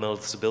a developmental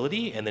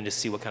disability, and then to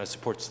see what kind of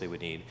supports they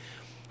would need.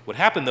 What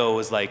happened though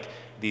was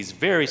these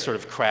very sort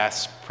of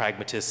crass,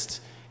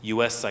 pragmatist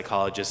U.S.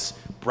 psychologists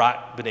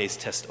brought Benet's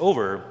test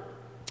over.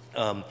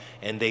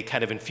 And they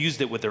kind of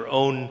infused it with their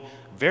own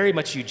very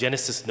much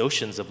eugenicist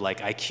notions of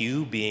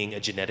IQ being a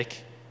genetic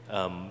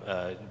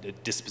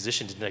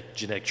disposition,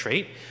 genetic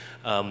trait,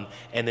 and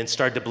then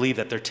started to believe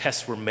that their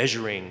tests were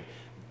measuring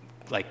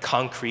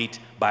concrete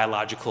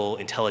biological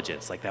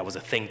intelligence, that was a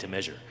thing to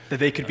measure. That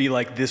they could be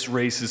this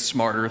race is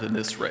smarter than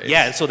this race.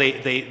 Yeah, and so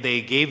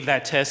they gave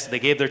that test. They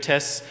gave their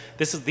tests.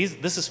 This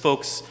is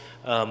folks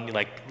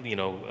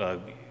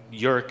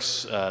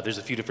Yerkes, there's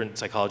a few different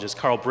psychologists.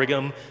 Carl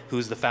Brigham,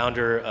 who's the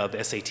founder of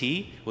the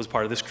SAT, was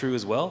part of this crew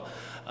as well.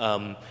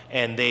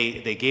 And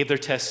they gave their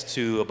tests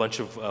to a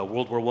bunch of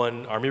World War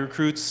I Army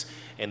recruits,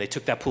 and they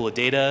took that pool of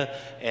data,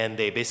 and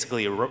they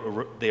basically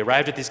they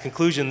arrived at these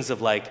conclusions of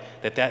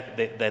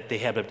that they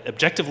had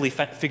objectively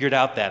figured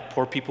out that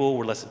poor people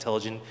were less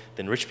intelligent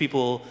than rich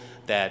people,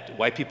 that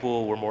white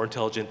people were more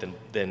intelligent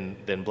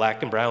than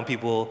black and brown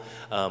people,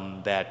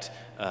 that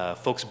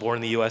folks born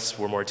in the U.S.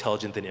 were more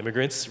intelligent than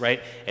immigrants,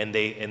 right? And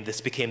this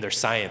became their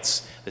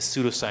science, the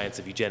pseudoscience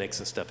of eugenics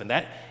and stuff. And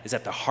that is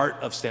at the heart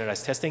of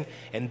standardized testing.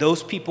 And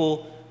those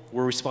people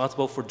were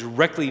responsible for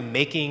directly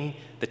making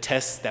the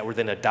tests that were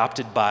then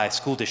adopted by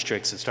school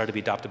districts and started to be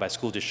adopted by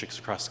school districts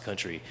across the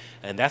country.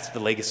 And that's the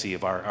legacy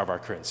of our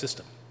current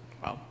system.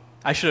 Wow.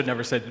 I should have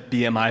never said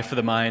BMI for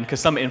the mind, because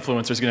some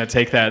influencer's going to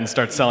take that and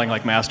start selling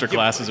master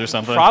classes or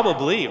something.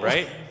 Probably,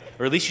 right?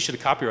 Or at least you should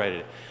have copyrighted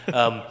it.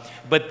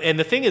 And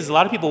the thing is, a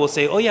lot of people will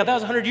say, oh yeah, that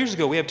was 100 years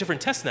ago, we have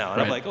different tests now. And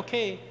right. I'm like,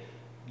 okay,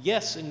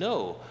 yes and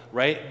no,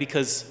 right?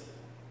 Because,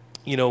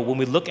 when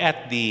we look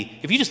at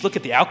if you just look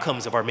at the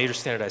outcomes of our major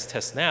standardized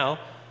tests now,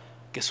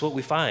 guess what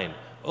we find?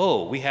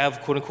 Oh, we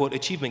have quote unquote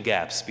achievement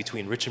gaps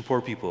between rich and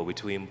poor people,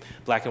 between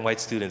black and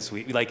white students,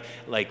 we like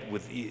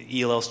with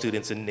ELL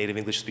students and native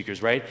English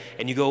speakers, right?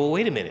 And you go, well,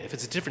 wait a minute, if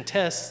it's a different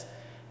test,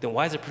 then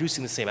why is it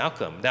producing the same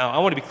outcome? Now, I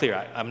want to be clear,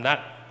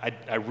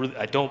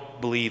 I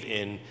don't believe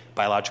in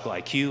biological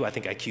IQ. I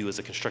think IQ is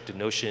a constructed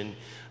notion.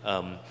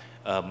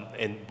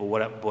 But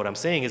what I'm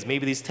saying is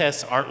maybe these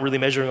tests aren't really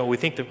measuring what we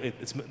think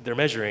they're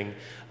measuring,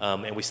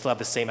 and we still have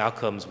the same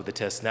outcomes with the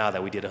tests now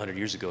that we did 100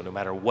 years ago, no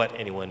matter what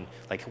anyone,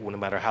 no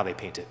matter how they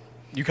paint it.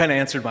 You kind of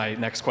answered my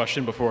next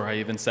question before I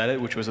even said it,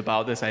 which was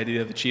about this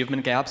idea of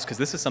achievement gaps, because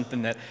this is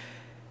something that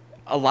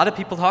a lot of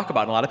people talk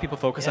about, and a lot of people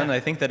focus on, and I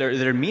think that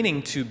are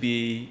meaning to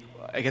be,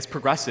 I guess,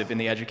 progressive in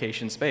the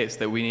education space,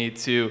 that we need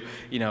to,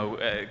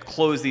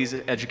 close these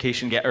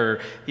education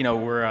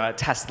we're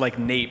tests like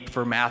NAEP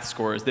for math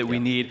scores, that we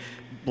need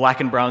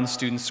black and brown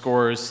student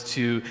scores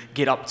to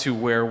get up to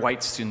where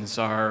white students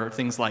are,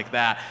 things like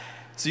that.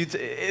 So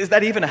is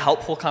that even a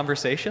helpful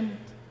conversation?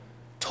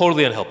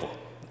 Totally unhelpful.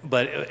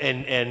 But,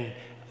 and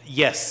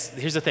yes,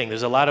 here's the thing,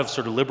 there's a lot of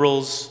sort of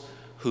liberals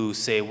who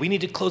say we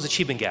need to close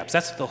achievement gaps.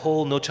 That's what the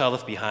whole No Child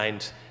Left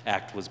Behind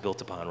Act was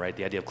built upon, right?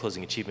 The idea of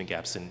closing achievement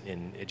gaps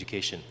in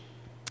education.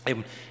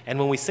 And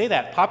when we say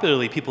that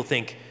popularly, people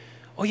think,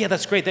 oh yeah,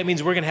 that's great. That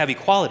means we're going to have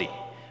equality,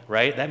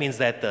 right? That means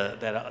that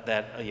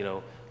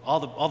all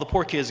the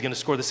poor kids are going to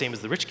score the same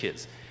as the rich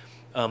kids.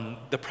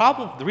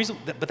 The reason,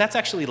 but that's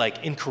actually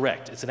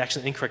incorrect. It's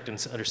actually an incorrect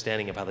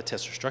understanding of how the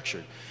tests are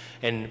structured.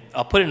 And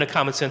I'll put it in a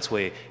common sense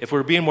way. If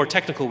we're being more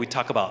technical, we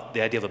talk about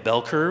the idea of a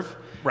bell curve,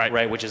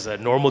 right? Which is a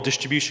normal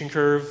distribution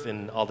curve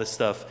and all this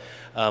stuff.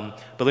 But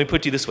let me put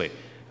it to you this way.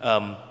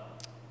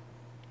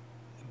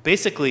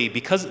 Basically,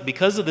 because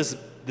of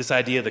this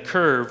idea of the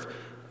curve,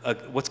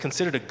 what's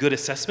considered a good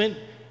assessment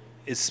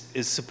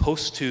is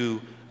supposed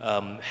to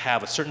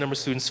have a certain number of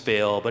students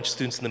fail, a bunch of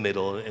students in the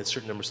middle, and a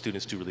certain number of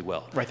students do really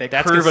well. Right,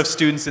 that curve of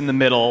students in the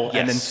middle, yes.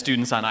 And then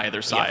students on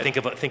either side.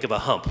 Yeah, think of a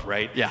hump,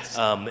 right? Yes.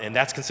 And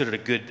that's considered a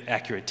good,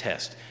 accurate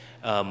test.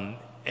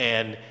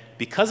 And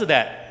because of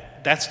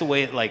that, that's the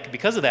way,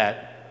 because of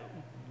that,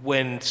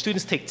 when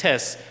students take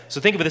tests, so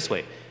think of it this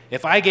way.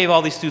 If I gave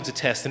all these students a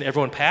test and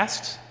everyone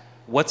passed,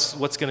 what's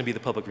going to be the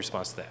public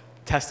response to that?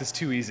 Test is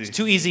too easy. It's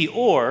too easy,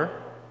 or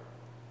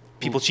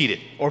people cheated.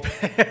 Or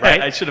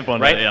right? I should have won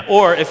right? that, yeah.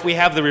 Or if we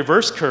have the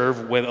reverse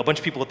curve with a bunch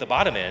of people at the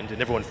bottom end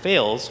and everyone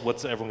fails,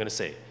 what's everyone going to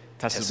say?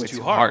 Test is way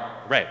too hard.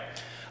 Right.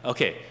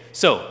 Okay.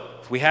 So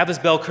if we have this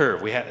bell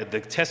curve. The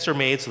tests are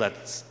made so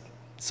that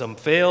some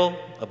fail,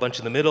 a bunch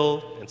in the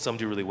middle, and some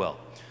do really well.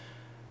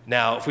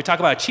 Now, if we talk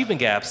about achievement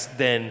gaps,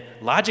 then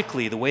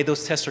logically, the way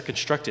those tests are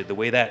constructed, the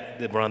way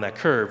that we're on that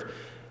curve,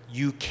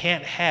 you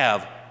can't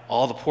have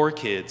all the poor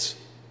kids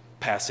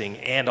passing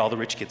and all the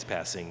rich kids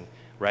passing,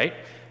 right?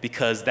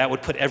 Because that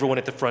would put everyone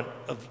at the front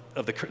of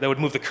the curve. That would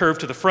move the curve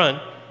to the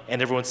front, and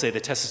everyone would say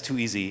the test is too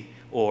easy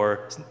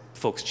or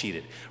folks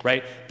cheated,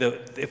 right?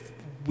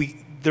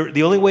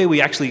 The only way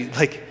we actually,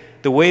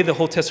 the way the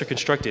whole tests are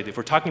constructed, if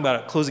we're talking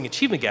about closing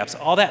achievement gaps,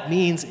 all that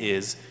means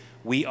is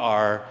we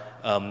are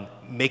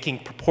making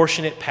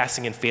proportionate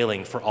passing and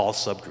failing for all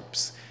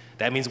subgroups.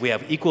 That means we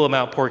have equal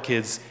amount poor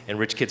kids and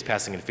rich kids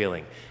passing and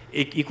failing.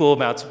 Equal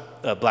amounts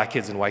black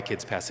kids and white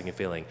kids passing and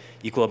failing.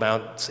 Equal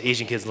amounts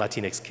Asian kids and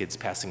Latinx kids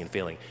passing and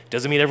failing.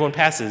 Doesn't mean everyone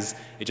passes.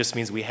 It just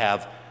means we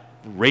have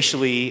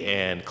racially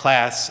and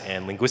class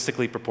and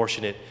linguistically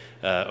proportionate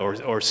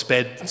or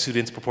SPED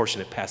students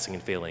proportionate passing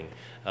and failing.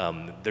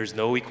 There's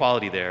no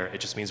equality there.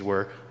 It just means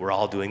we're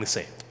all doing the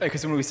same.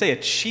 Because when we say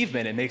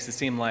achievement, it makes it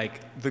seem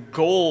like the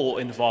goal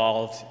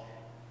involved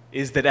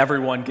is that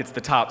everyone gets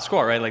the top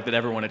score, right? That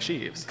everyone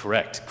achieves.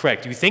 Correct.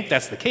 You think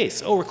that's the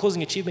case. Oh, we're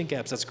closing achievement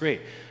gaps. That's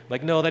great.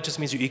 No, that just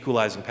means you're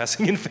equalizing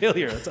passing and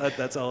failure.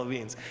 That's all it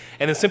means.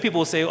 And then some people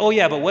will say, oh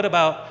yeah, but what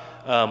about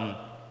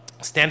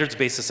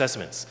standards-based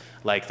assessments?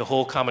 The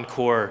whole Common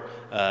Core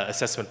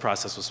assessment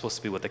process was supposed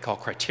to be what they call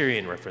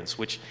criterion reference,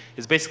 which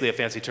is basically a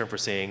fancy term for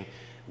saying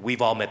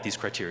we've all met these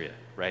criteria,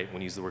 right?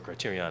 When you use the word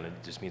criterion, it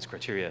just means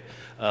criteria.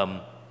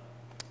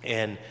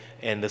 And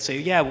they say,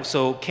 yeah,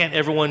 so can't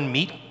everyone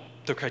meet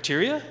the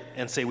criteria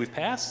and say we've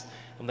passed?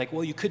 I'm like,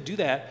 well, you could do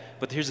that,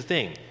 but here's the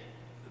thing.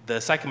 The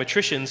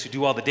psychometricians who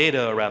do all the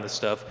data around this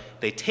stuff,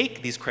 they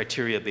take these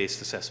criteria-based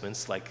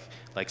assessments like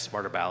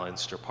Smarter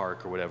Balanced or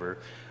PARCC or whatever.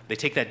 They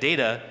take that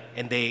data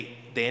and they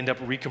end up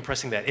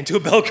recompressing that into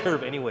a bell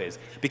curve anyways,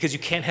 because you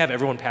can't have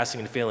everyone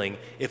passing and failing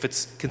if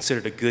it's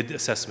considered a good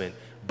assessment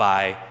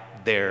by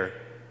their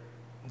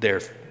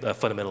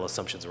fundamental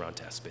assumptions around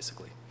tests,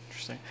 basically.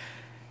 Interesting.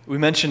 We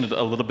mentioned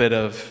a little bit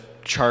of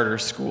charter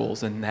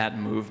schools and that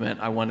movement.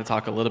 I want to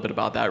talk a little bit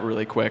about that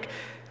really quick.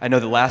 I know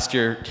that last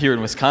year here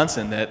in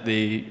Wisconsin that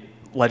the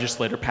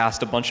legislature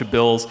passed a bunch of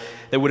bills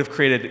that would have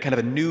created kind of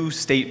a new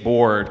state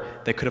board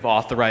that could have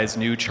authorized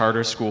new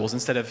charter schools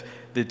instead of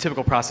the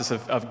typical process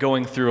of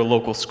going through a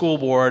local school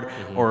board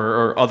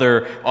or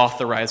other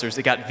authorizers.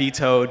 It got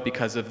vetoed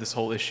because of this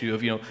whole issue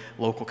of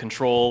local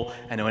control.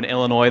 I know in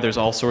Illinois there's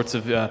all sorts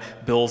of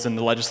bills in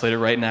the legislature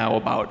right now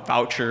about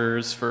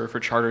vouchers for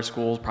charter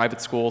schools, private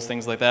schools,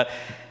 things like that.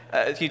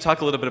 Can you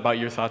talk a little bit about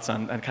your thoughts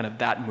on kind of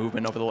that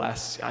movement over the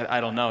last,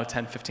 I don't know,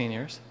 10, 15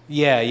 years?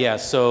 Yeah.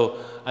 So,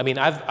 I mean,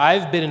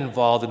 I've been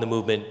involved in the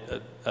movement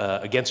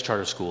against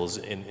charter schools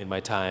in my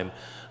time,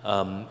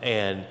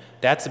 and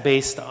that's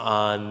based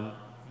on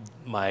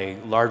my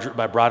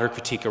broader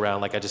critique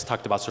around, like I just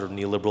talked about, sort of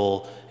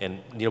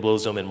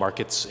neoliberalism and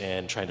markets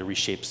and trying to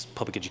reshape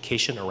public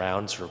education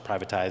around sort of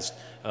privatized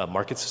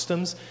market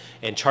systems.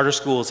 And charter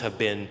schools have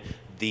been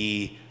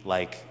the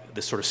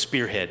sort of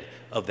spearhead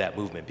of that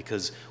movement,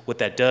 because what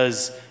that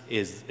does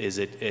is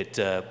it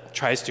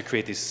tries to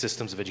create these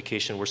systems of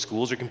education where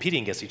schools are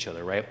competing against each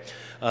other, right?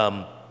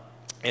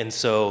 And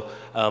so,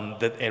 some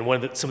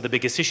of the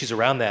biggest issues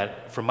around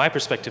that, from my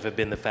perspective, have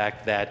been the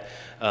fact that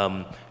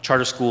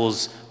charter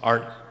schools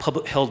aren't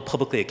held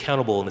publicly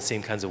accountable in the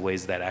same kinds of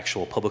ways that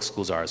actual public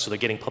schools are. So they're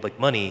getting public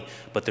money,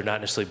 but they're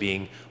not necessarily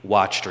being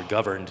watched or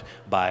governed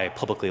by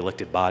publicly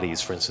elected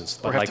bodies, for instance.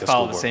 Or have to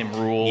follow the same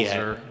rules.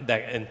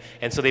 Yeah,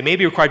 and so they may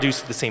be required to do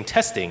the same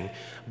testing,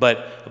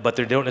 but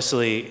they don't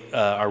necessarily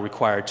are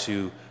required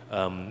to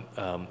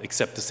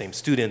accept the same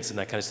students and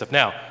that kind of stuff.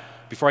 Now,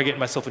 before I get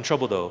myself in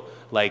trouble, though,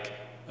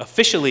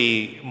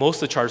 officially, most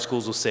of the charter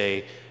schools will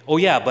say, "Oh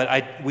yeah,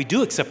 but we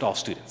do accept all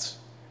students,"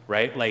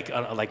 right? Like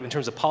in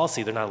terms of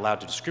policy, they're not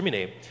allowed to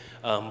discriminate.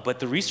 But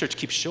the research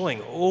keeps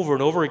showing over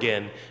and over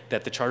again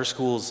that the charter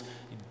schools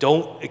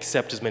don't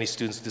accept as many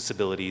students with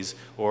disabilities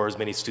or as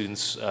many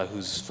students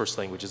whose first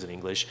language isn't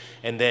English.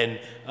 And then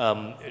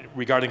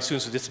regarding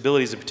students with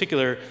disabilities in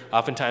particular,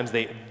 oftentimes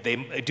they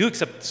do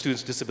accept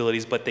students with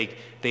disabilities, but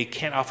they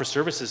can't offer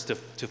services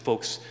to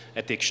folks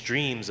at the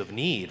extremes of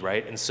need,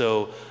 right? And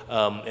so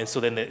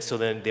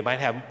then they might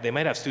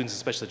have students in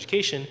special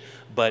education,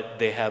 but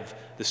they have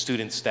the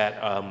students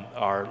that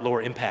are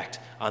lower impact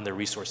on their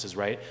resources,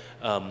 right?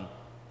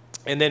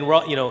 And then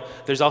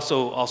there's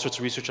also all sorts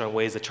of research on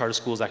ways that charter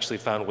schools actually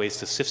found ways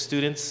to sift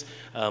students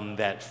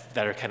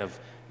that are kind of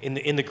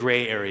in the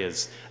gray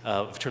areas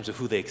in terms of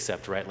who they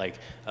accept, right?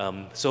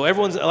 So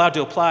everyone's allowed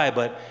to apply,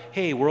 but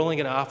hey, we're only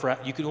going to offer,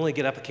 you can only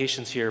get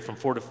applications here from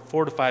 4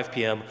 to 5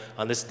 p.m.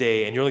 on this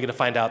day, and you're only going to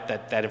find out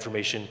that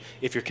information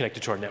if you're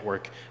connected to our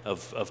network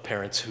of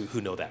parents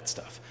who know that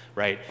stuff,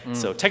 right?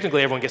 So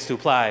technically everyone gets to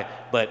apply,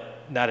 but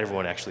not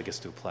everyone actually gets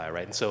to apply,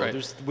 right? And so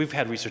we've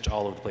had research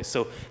all over the place.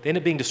 So they end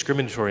up being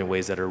discriminatory in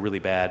ways that are really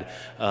bad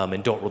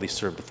and don't really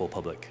serve the full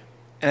public.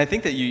 And I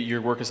think that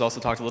your work has also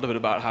talked a little bit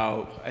about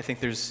how I think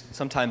there's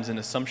sometimes an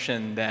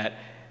assumption that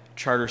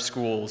charter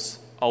schools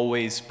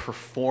always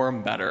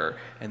perform better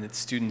and that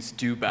students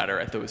do better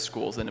at those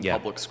schools than in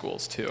public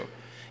schools too.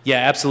 Yeah,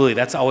 absolutely.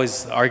 That's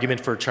always the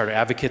argument for charter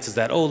advocates, is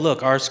that, oh,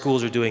 look, our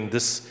schools are doing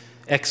this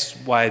X,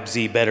 Y,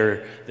 Z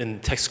better,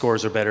 and test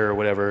scores are better or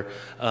whatever.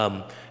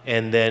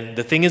 And then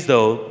the thing is,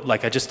 though,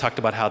 like I just talked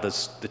about how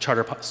the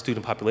charter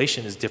student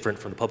population is different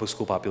from the public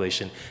school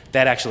population,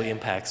 that actually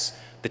impacts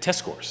the test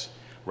scores,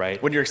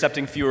 right? When you're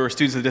accepting fewer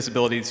students with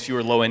disabilities,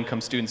 fewer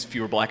low-income students,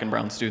 fewer black and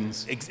brown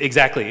students.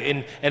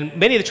 Exactly, and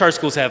many of the charter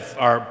schools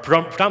are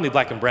predominantly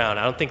black and brown.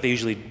 I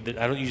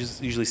don't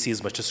usually see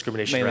as much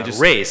discrimination around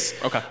race.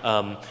 Okay.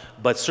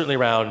 But certainly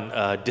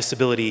around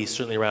disability,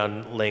 certainly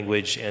around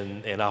language,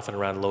 and often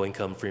around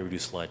low-income, free and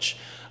reduced lunch.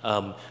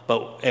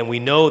 And we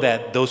know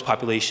that those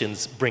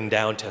populations bring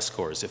down test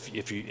scores.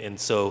 And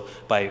so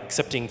by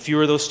accepting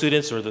fewer of those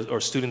students, or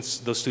those students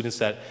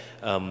that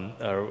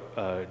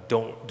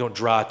don't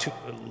draw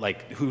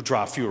who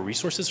draw fewer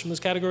resources from those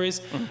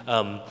categories,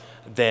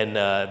 then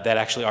that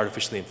actually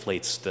artificially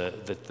inflates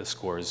the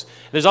scores.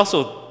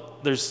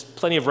 There's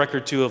plenty of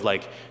record too of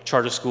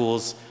charter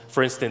schools,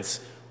 for instance,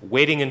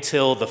 waiting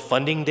until the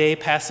funding day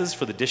passes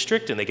for the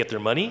district and they get their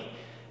money,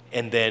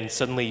 and then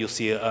suddenly you'll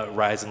see a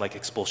rise in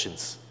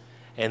expulsions.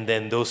 And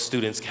then those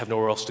students have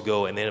nowhere else to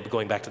go, and they end up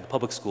going back to the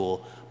public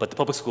school, but the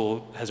public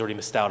school has already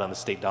missed out on the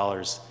state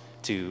dollars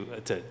to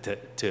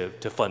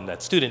fund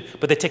that student,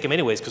 but they take them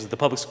anyways because it's the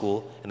public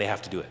school and they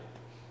have to do it.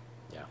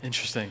 Yeah.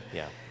 Interesting.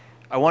 Yeah.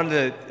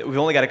 We've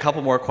only got a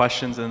couple more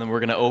questions, and then we're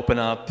going to open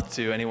up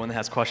to anyone that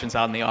has questions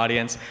out in the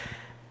audience.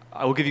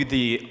 I will give you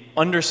the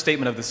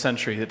understatement of the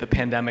century that the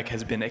pandemic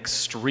has been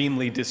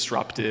extremely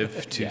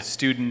disruptive to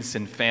students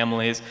and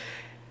families,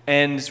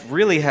 and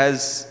really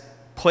has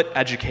put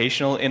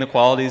educational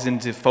inequalities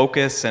into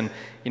focus. And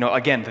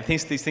again,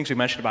 these things we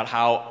mentioned about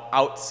how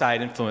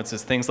outside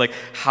influences, things like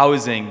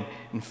housing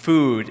and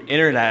food,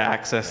 internet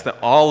access, that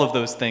all of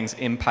those things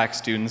impact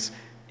students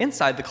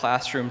inside the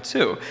classroom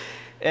too.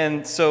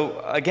 And so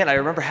again, I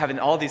remember having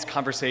all these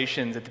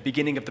conversations at the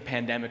beginning of the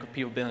pandemic with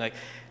people being like,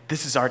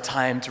 this is our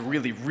time to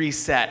really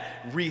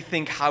reset,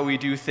 rethink how we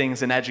do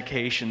things in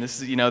education.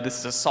 This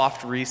is a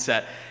soft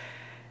reset.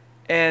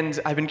 And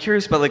I've been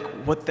curious about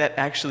what that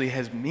actually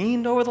has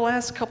meaned over the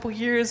last couple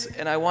years.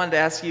 And I wanted to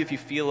ask you if do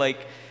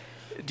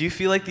you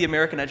feel like the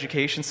American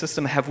education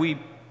system, have we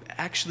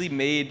actually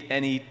made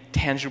any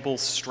tangible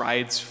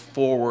strides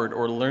forward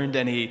or learned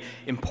any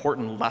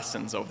important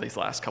lessons over these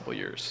last couple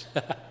years?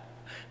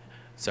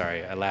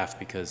 Sorry, I laugh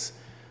because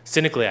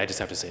cynically I just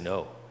have to say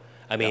no.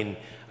 I mean,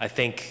 I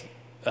think,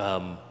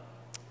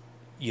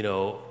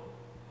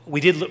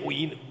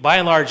 by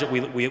and large,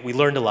 we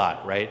learned a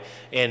lot, right?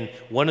 And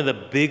one of the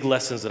big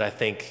lessons that I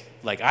think,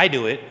 like I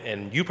knew it,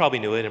 and you probably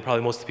knew it, and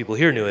probably most of the people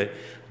here knew it,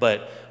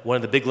 but one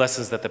of the big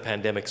lessons that the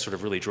pandemic sort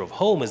of really drove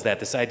home is that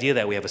this idea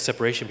that we have a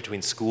separation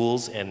between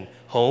schools and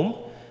home,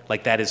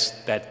 like that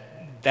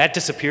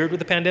disappeared with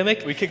the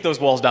pandemic. We kicked those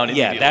walls down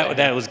immediately. Yeah,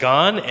 that was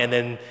gone,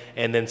 and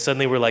then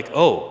suddenly we're like,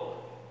 oh,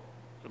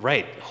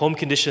 right, home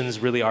conditions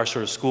really are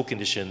sort of school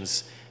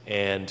conditions,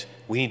 and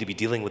we need to be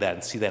dealing with that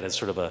and see that as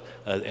sort of a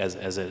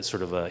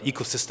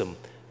ecosystem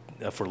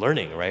for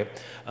learning, right?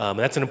 And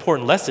that's an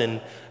important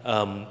lesson,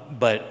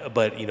 but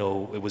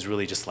it was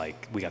really just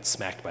like we got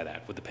smacked by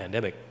that with the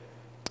pandemic.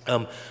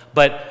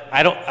 But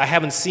I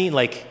haven't seen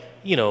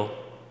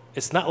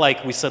it's not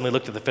like we suddenly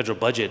looked at the federal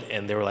budget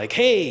and they were like,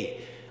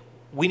 hey,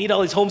 we need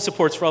all these home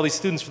supports for all these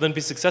students for them to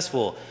be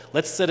successful.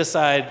 Let's set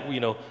aside,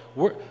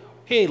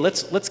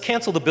 let's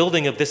cancel the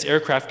building of this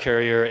aircraft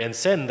carrier and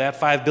send that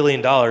 $5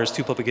 billion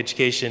to public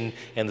education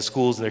and the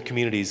schools and their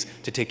communities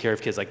to take care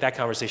of kids. Like that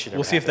conversation.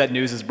 We'll see if that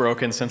news is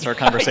broken since our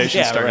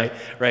conversation started.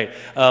 Right.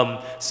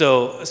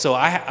 So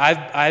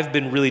I've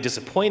been really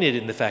disappointed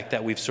in the fact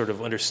that we've sort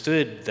of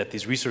understood that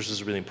these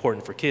resources are really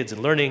important for kids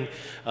and learning,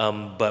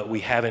 but we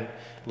haven't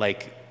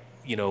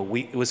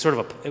it was sort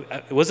of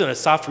it wasn't a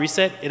soft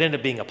reset. It ended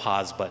up being a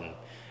pause button,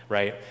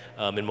 right?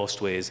 In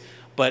most ways,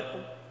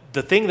 but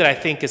the thing that I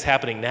think is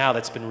happening now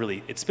it's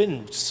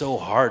been so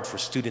hard for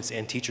students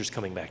and teachers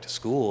coming back to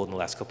school in the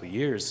last couple of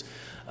years.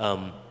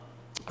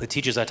 The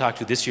teachers I talked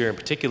to this year in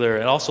particular,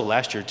 and also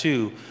last year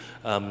too,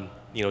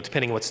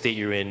 depending on what state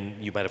you're in,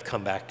 you might have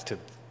come back to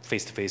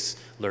face-to-face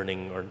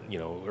learning or,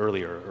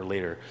 earlier or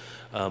later.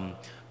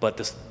 But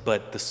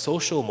the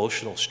social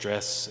emotional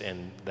stress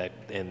and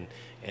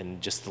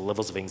just the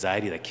levels of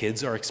anxiety that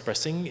kids are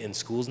expressing in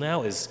schools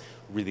now is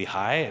really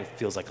high. It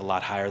feels like a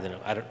lot higher than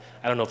I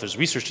don't know if there's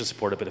research to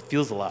support it, but it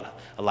feels a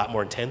lot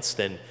more intense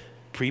than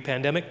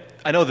pre-pandemic.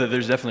 I know that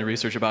there's definitely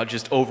research about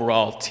just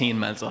overall teen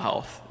mental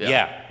health.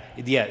 Yeah,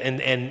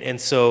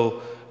 and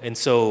so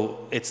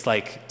it's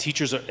like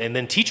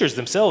teachers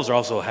themselves are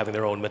also having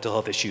their own mental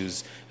health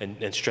issues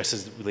and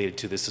stresses related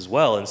to this as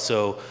well. And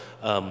so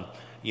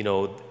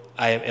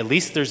at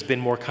least there's been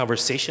more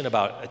conversation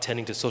about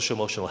attending to social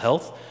emotional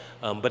health.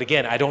 But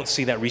again, I don't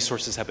see that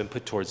resources have been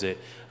put towards it,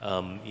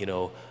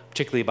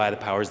 particularly by the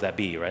powers that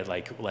be, right?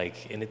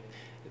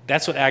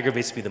 That's what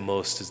aggravates me the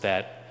most is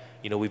that,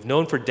 we've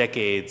known for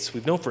decades,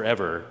 we've known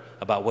forever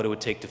about what it would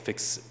take to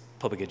fix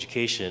public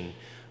education,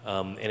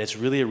 and it's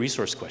really a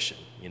resource question,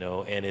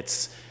 and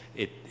it's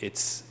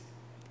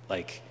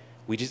like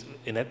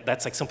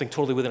that's like something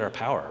totally within our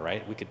power,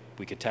 right?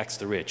 We could tax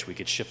the rich, we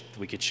could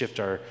shift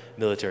our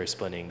military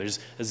spending. There's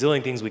a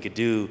zillion things we could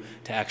do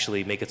to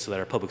actually make it so that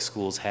our public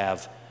schools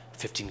have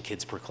 15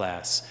 kids per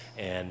class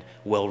and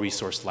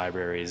well-resourced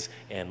libraries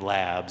and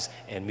labs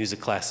and music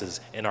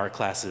classes and art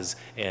classes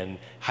and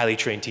highly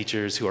trained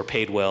teachers who are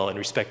paid well and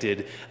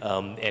respected,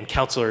 and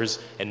counselors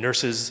and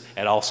nurses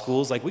at all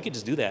schools. Like we could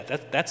just do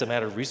that. That's a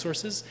matter of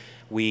resources.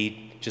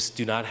 We just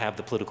do not have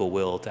the political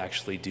will to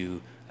actually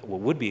do what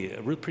would be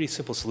a pretty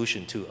simple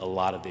solution to a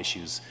lot of the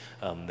issues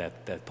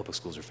that public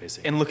schools are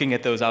facing. And looking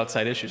at those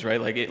outside issues, right?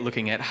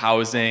 Looking at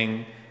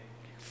housing,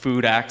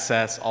 food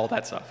access, all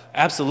that stuff.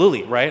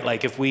 Absolutely,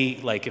 right? If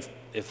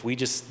we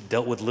just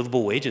dealt with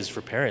livable wages for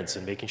parents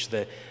and making sure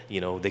that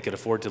they could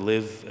afford to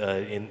live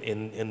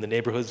in the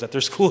neighborhoods that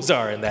their schools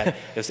are and that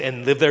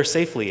and live there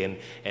safely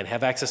and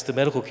have access to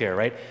medical care,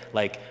 right?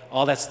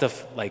 All that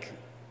stuff.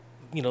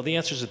 The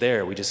answers are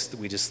there. We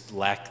just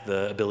lack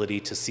the ability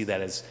to see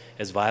that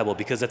as viable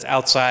because that's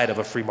outside of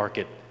a free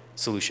market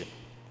solution.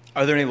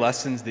 Are there any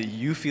lessons that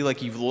you feel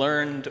like you've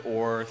learned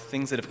or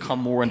things that have come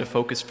more into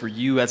focus for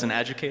you as an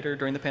educator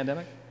during the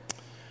pandemic?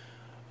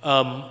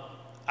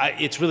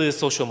 It's really the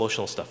social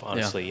emotional stuff,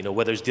 honestly. Yeah.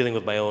 Whether it's dealing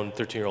with my own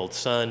 13-year-old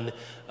son,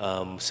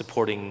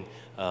 supporting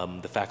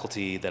the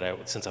faculty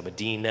since I'm a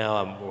dean now,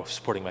 I'm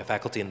supporting my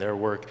faculty in their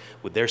work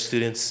with their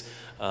students.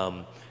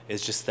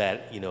 It's just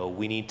that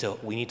we need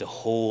to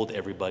hold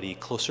everybody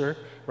closer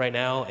right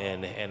now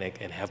and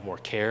have more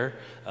care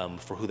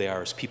for who they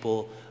are as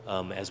people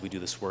as we do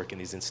this work in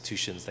these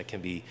institutions that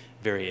can be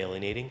very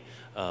alienating.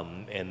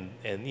 I'm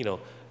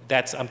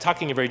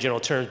talking in very general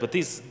terms, but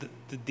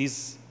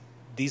these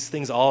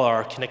things all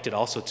are connected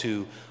also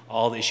to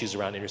all the issues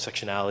around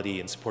intersectionality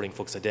and supporting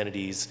folks'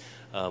 identities.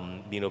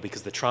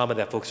 Because the trauma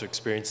that folks are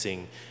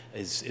experiencing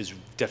is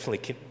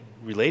definitely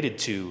related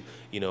to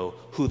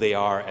who they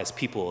are as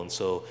people, and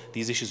so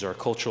these issues are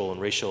cultural and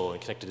racial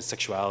and connected to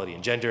sexuality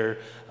and gender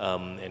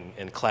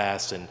and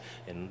class and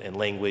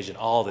language, and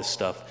all this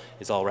stuff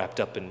is all wrapped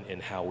up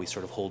in how we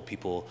sort of hold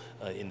people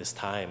in this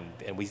time,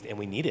 and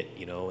we need it,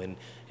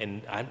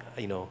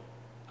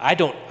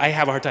 I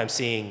have a hard time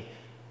seeing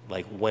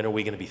when are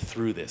we going to be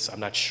through this. I'm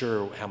not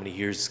sure how many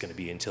years it's going to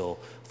be until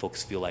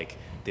folks feel like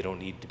they don't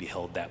need to be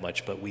held that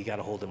much, but we got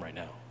to hold them right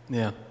now.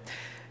 Yeah.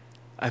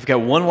 I've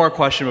got one more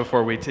question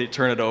before we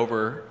turn it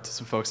over to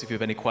some folks if you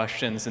have any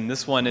questions. And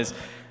this one is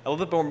a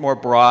little bit more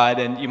broad,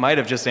 and you might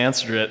have just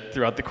answered it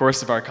throughout the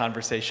course of our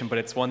conversation, but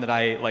it's one that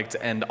I like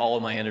to end all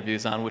of my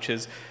interviews on, which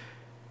is,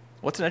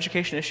 what's an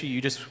education issue you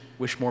just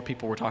wish more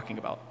people were talking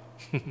about?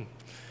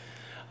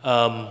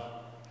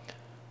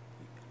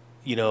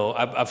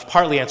 I've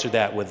partly answered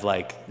that with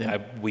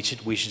we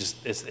should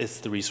just, it's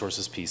the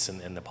resources piece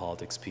and the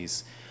politics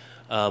piece.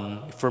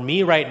 For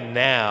me right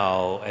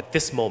now, at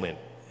this moment,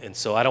 and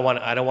so I don't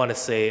want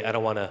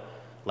to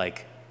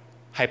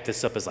hype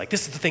this up as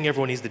this is the thing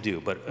everyone needs to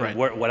do. But right.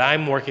 What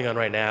I'm working on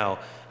right now,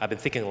 I've been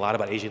thinking a lot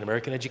about Asian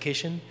American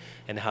education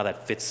and how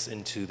that fits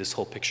into this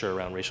whole picture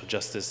around racial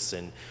justice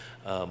and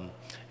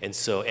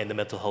the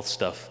mental health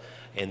stuff.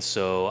 And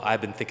so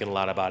I've been thinking a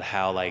lot about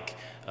how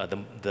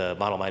the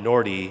model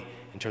minority,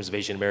 in terms of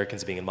Asian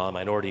Americans being a model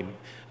minority,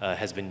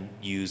 has been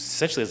used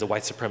essentially as a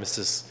white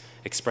supremacist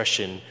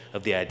expression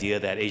of the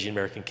idea that Asian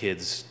American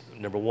kids,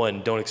 number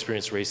one, don't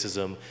experience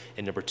racism,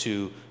 and number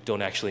two,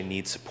 don't actually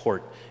need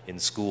support in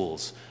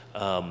schools.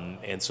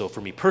 And so for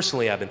me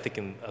personally, I've been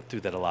thinking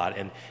through that a lot,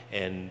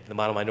 and the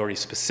model minority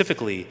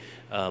specifically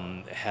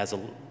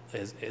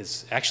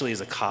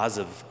is a cause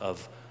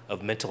of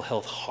mental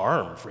health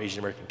harm for Asian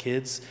American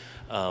kids.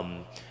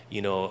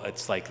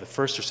 It's like the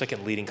first or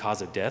second leading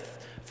cause of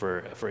death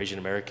for Asian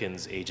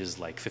Americans ages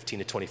 15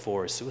 to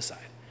 24 is suicide,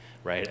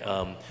 right?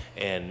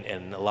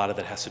 And a lot of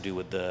that has to do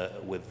with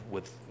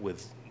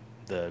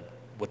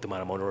what the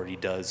model minority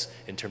does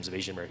in terms of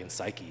Asian American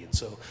psyche. And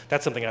so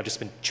that's something I've just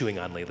been chewing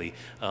on lately.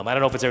 I don't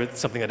know if it's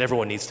something that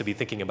everyone needs to be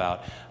thinking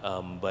about,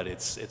 but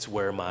it's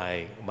where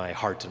my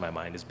heart and my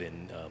mind has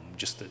been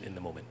just in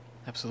the moment.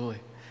 Absolutely.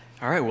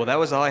 All right, well, that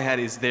was all I had.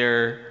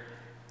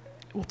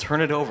 We'll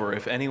turn it over.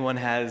 If anyone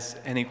has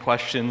any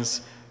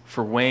questions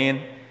for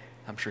Wayne,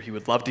 I'm sure he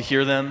would love to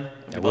hear them.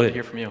 We'd love to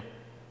hear from you.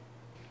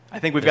 I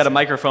think we've got a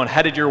microphone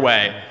headed your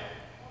way.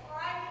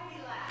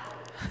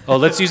 Oh,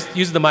 let's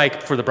use the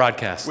mic for the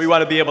broadcast. We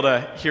want to be able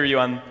to hear you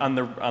on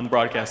the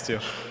broadcast too.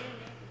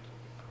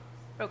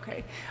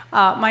 Okay.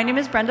 My name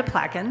is Brenda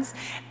Plackens,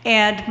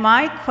 and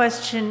my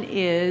question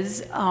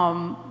is,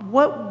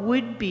 what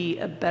would be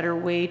a better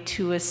way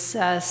to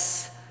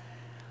assess,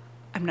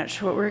 I'm not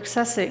sure what we're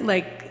assessing,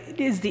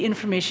 is the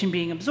information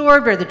being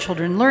absorbed? Are the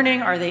children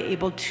learning? Are they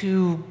able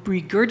to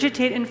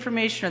regurgitate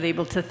information? Are they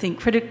able to think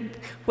critically?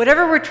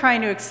 Whatever we're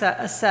trying to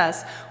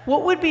assess,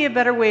 what would be a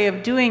better way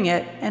of doing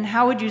it, and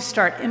how would you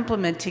start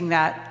implementing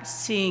that,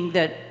 seeing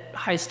that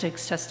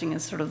high-stakes testing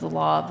is sort of the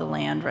law of the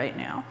land right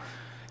now?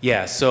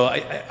 Yeah, so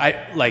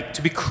I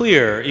to be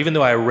clear, even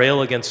though I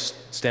rail against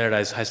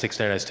high-stakes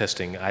standardized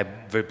testing, I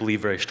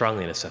believe very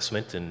strongly in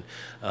assessment, and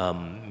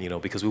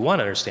because we want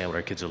to understand what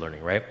our kids are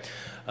learning, right?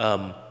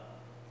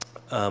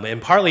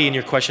 And partly in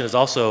your question is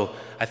also,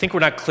 I think we're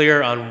not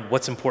clear on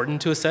what's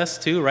important to assess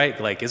too,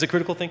 right? Is it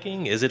critical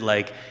thinking? Is it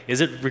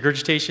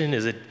regurgitation?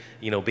 Is it,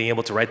 being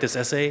able to write this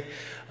essay?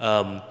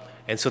 And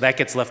so that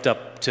gets left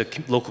up to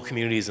local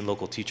communities and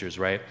local teachers,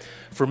 right?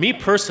 For me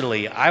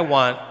personally, I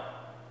want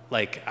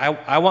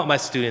my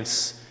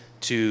students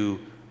to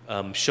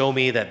show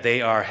me that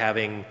they are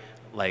having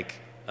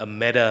a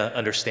meta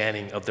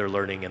understanding of their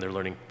learning and their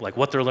learning,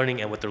 what they're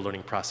learning and what their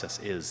learning process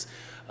is.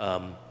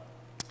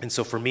 And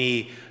so for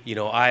me,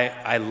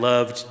 I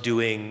loved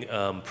doing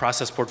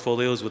process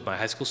portfolios with my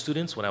high school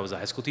students when I was a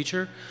high school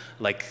teacher.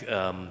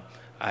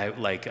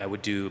 I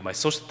would do my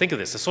think of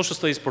this, a social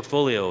studies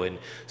portfolio, and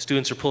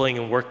students are pulling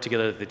in work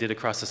together that they did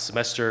across the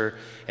semester,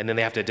 and then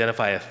they have to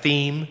identify a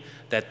theme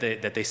that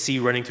they see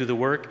running through the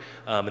work,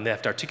 and they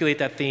have to articulate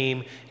that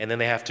theme, and then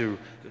they have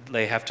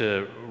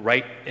to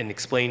write and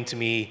explain to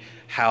me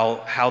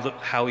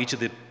how each of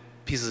the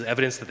pieces of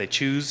evidence that they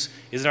choose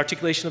is an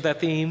articulation of that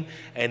theme,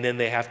 and then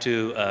they have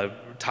to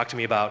talk to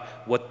me about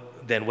what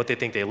they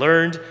think they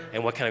learned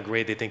and what kind of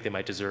grade they think they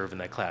might deserve in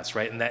that class,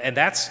 right? And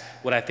that's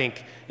what I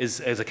think is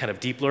a kind of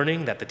deep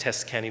learning that the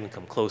tests can't even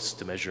come close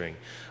to measuring.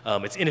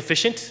 It's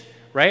inefficient,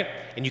 right?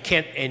 And you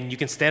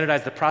can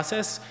standardize the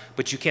process,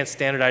 but you can't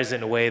standardize it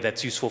in a way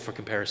that's useful for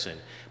comparison.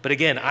 But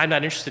again, I'm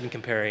not interested in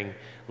comparing.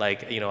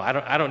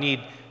 I don't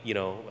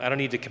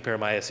need to compare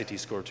my SAT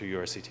score to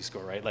your SAT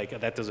score, right?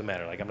 That doesn't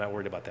matter. I'm not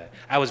worried about that.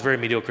 I was very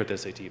mediocre at the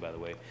SAT, by the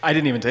way. I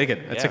didn't even take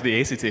it. I took the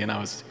ACT, and I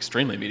was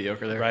extremely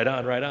mediocre there. Right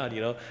on.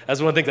 That's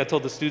one of the things I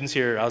told the students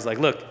here. I was like,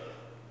 look,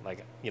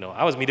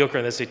 I was mediocre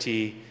in the SAT,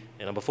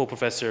 and I'm a full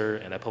professor,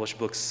 and I publish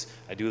books.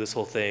 I do this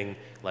whole thing.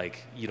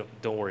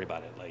 Don't worry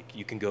about it.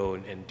 You can go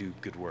and do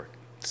good work.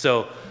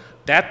 So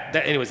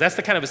anyways, that's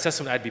the kind of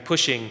assessment I'd be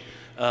pushing.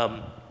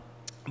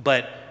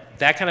 But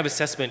that kind of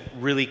assessment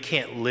really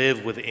can't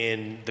live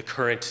within the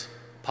current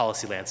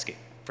policy landscape,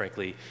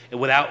 frankly,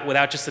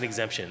 without just an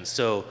exemption.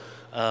 So,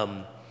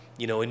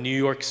 in New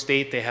York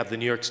State, they have the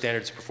New York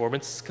Standards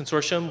Performance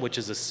Consortium, which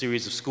is a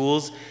series of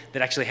schools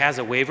that actually has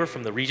a waiver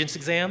from the Regents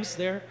exams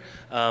there,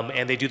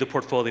 and they do the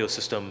portfolio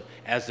system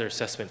as their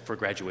assessment for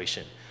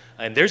graduation.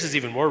 And theirs is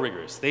even more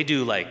rigorous. They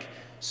do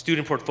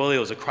student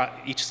portfolios across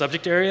each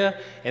subject area,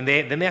 and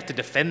then they have to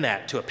defend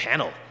that to a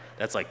panel.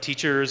 That's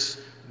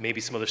teachers, maybe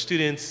some other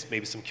students,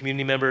 maybe some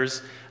community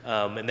members,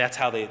 and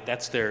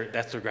that's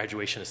their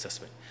graduation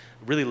assessment.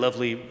 Really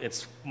lovely.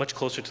 It's much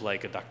closer to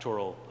like a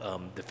doctoral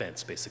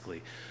defense,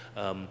 basically.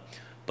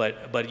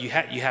 But you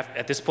have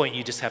at this point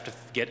you just have to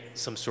get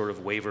some sort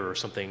of waiver or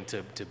something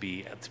to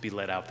be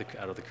let out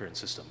of the current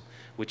system,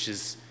 which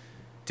is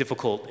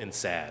difficult and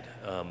sad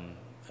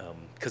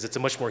because it's a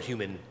much more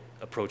human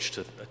approach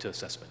to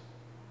assessment.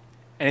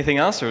 Anything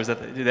else, or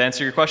did that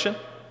answer your question?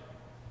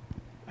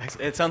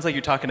 It sounds like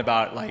you're talking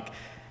about like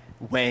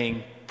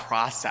weighing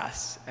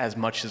process as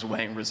much as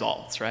weighing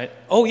results, right?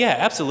 Oh yeah,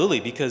 absolutely.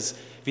 Because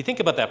if you think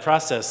about that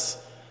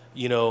process,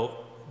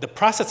 the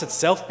process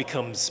itself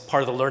becomes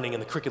part of the learning in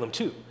the curriculum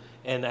too,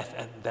 and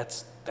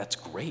that's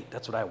great.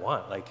 That's what I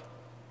want. Like,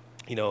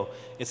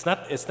 it's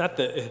not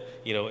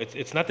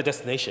the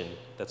destination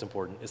that's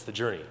important. It's the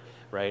journey,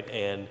 right?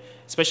 And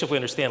especially if we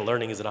understand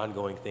learning is an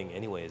ongoing thing,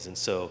 anyways. And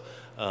so,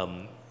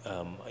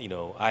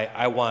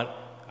 I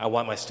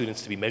want my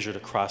students to be measured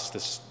across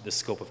this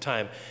scope of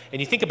time.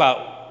 And you think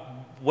about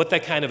what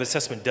that kind of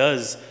assessment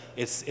does.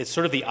 It's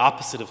sort of the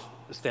opposite of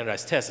a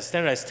standardized test. A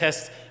standardized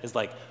test is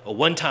like a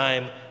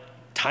one-time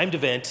timed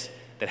event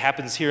that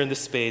happens here in this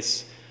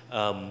space,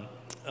 and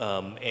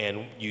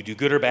you do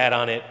good or bad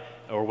on it,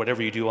 or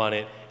whatever you do on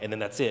it, and then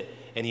that's it.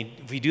 And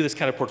if you do this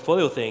kind of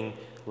portfolio thing,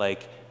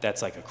 like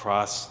that's like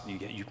across,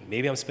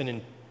 maybe I'm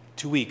spending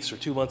 2 weeks or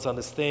 2 months on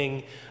this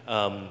thing.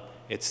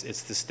 It's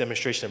this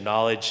demonstration of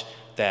knowledge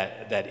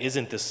that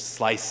isn't this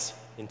slice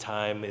in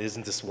time. It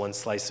isn't this one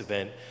slice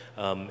event,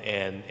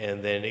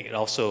 and then it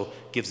also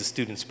gives the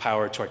students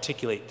power to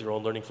articulate their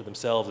own learning for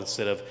themselves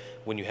instead of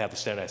when you have the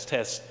standardized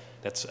test.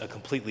 That's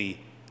completely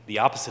the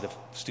opposite of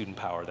student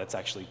power. That's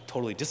actually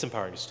totally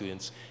disempowering to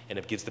students, and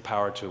it gives the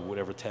power to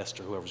whatever test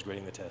or whoever's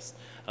grading the test.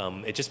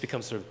 It just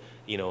becomes sort of,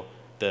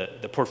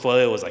 the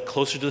portfolio is like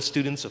closer to the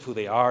students of who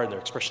they are and their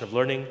expression of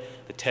learning.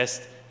 The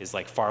test is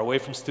like far away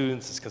from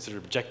students, it's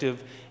considered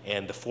objective,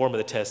 and the form of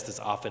the test is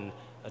often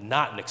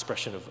not an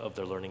expression of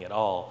their learning at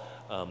all,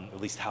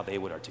 at least how they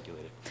would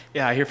articulate it.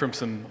 Yeah, I hear from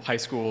some high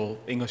school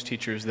English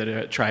teachers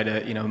that try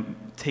to,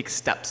 take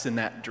steps in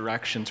that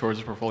direction towards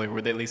a portfolio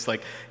where they at least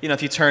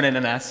if you turn in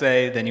an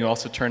essay, then you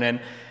also turn in,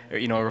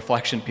 a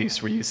reflection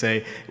piece where you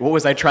say, what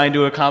was I trying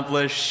to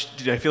accomplish?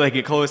 Did I feel like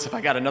get close? If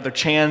I got another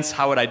chance,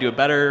 how would I do it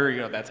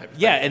better? That type of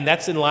thing. Yeah, and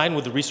that's in line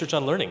with the research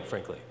on learning,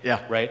 frankly. Yeah.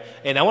 Right?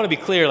 And I want to be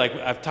clear, like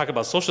I've talked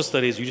about social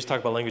studies, you just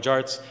talked about language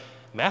arts.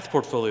 Math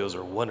portfolios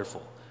are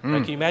wonderful. Right?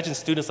 Can you imagine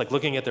students like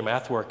looking at their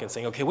math work and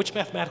saying, okay, which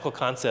mathematical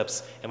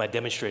concepts am I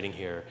demonstrating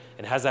here?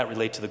 And how does that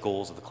relate to the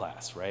goals of the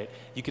class, right?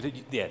 You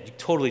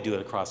totally do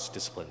it across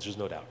disciplines, there's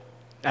no doubt.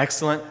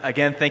 Excellent.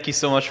 Again, thank you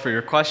so much for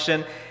your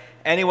question.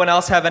 Anyone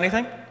else have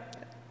anything?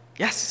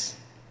 Yes.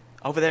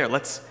 Over there,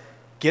 let's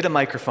get a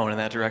microphone in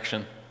that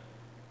direction.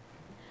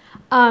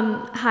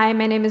 Hi,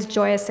 my name is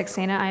Joya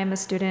Saxena. I am a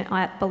student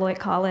at Beloit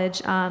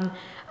College.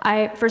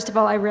 First of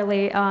all, I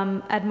really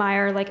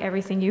admire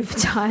everything you've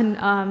done.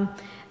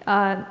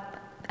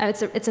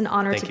 It's an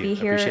honor to be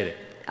here. Appreciate it.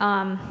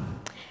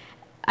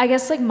 I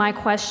guess my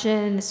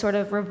question sort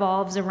of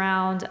revolves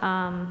around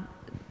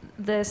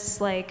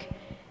this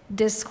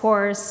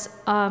discourse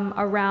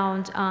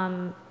around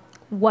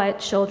what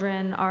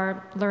children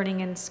are learning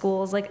in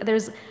schools. We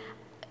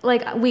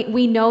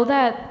know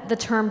that the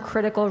term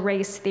critical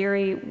race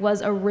theory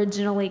was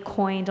originally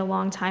coined a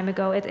long time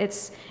ago.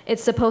 It's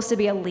supposed to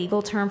be a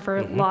legal term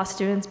for law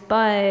students,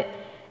 but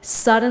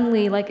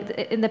suddenly,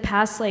 in the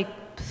past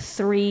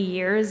 3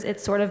 years, it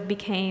sort of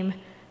became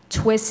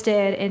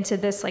twisted into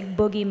this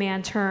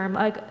boogeyman term,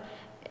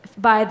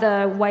 by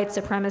the white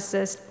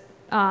supremacist.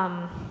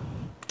 I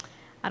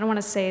don't want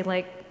to say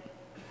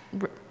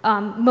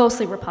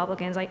mostly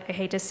Republicans. I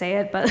hate to say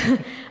it, but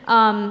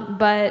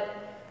but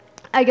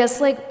I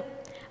guess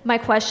my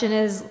question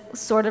is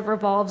sort of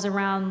revolves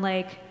around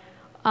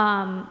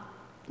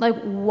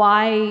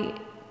why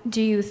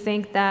do you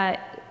think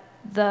that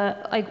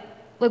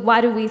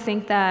why do we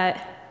think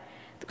that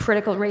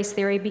critical race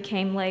theory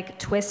became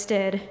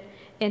twisted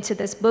into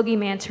this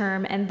boogeyman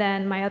term? And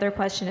then my other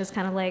question is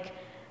kind of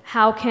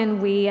how can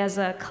we as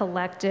a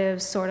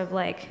collective sort of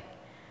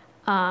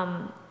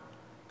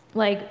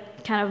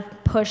kind of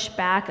push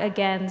back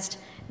against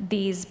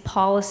these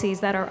policies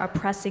that are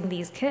oppressing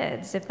these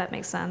kids, if that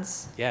makes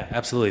sense? Yeah,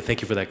 absolutely.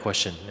 Thank you for that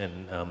question,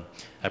 and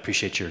I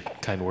appreciate your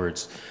kind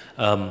words.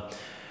 So,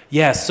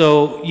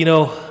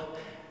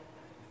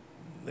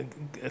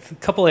 a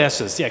couple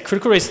answers. Yeah,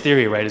 critical race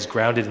theory, right, is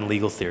grounded in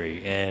legal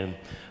theory, and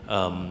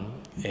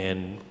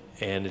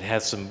it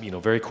has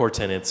some, very core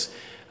tenets.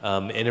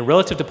 And in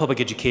relative to public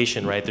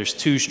education, right, there's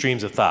two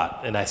streams of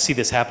thought, and I see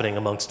this happening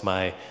amongst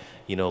my,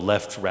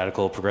 left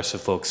radical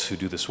progressive folks who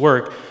do this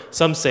work.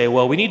 Some say,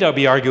 well, we need to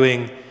be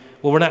arguing,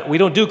 well, we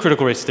don't do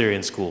critical race theory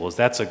in schools.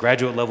 That's a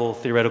graduate level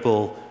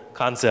theoretical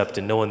concept,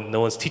 and no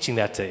one's teaching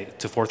that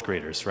to fourth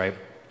graders, right?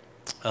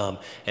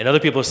 And other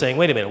people are saying,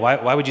 wait a minute,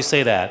 why would you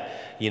say that?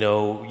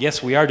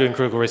 Yes, we are doing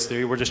critical race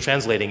theory. We're just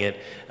translating it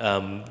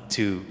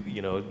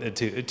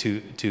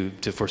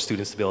for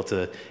students to be able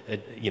to,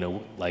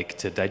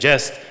 to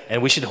digest.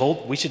 And we should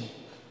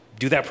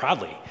do that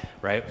proudly,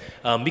 right?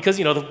 Because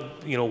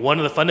one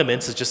of the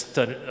fundamentals is just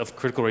of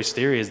critical race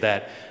theory is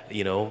that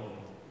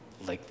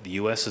like the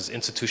U.S. is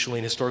institutionally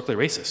and historically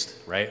racist,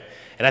 right?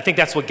 And I think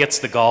that's what gets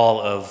the gall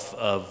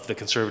of the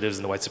conservatives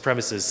and the white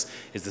supremacists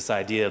is this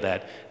idea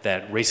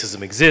that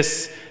racism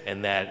exists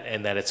and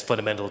that it's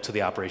fundamental to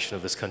the operation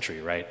of this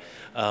country, right?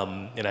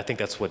 And I think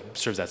that's what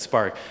serves that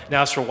spark.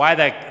 Now, as for why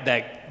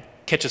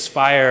that catches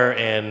fire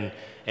and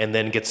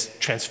then gets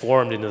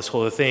transformed into this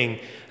whole other thing,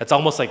 that's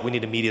almost like we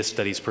need a media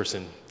studies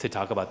person to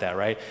talk about that,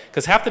 right?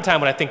 Because half the time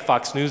what I think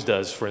Fox News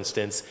does, for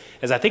instance,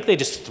 is I think they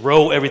just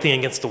throw everything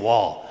against the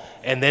wall.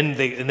 And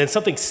then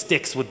something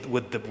sticks with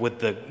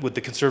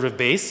the conservative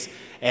base,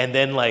 and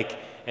then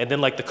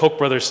the Koch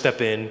brothers step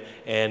in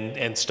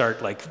and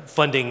start like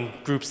funding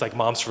groups like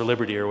Moms for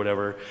Liberty or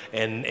whatever,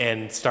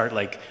 and start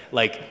like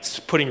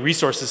putting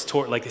resources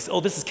toward like this. Oh,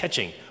 this is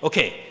catching.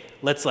 Okay,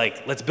 let's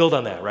build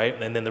on that, right?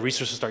 And then the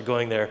resources start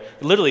going there.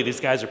 Literally,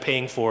 these guys are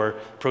paying for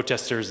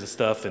protesters and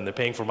stuff, and they're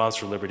paying for Moms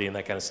for Liberty and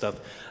that kind of stuff.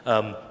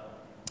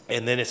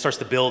 And then it starts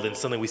to build, and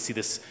suddenly we see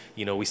this,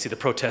 we see the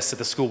protests at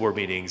the school board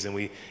meetings, and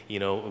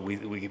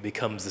it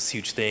becomes this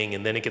huge thing,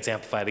 and then it gets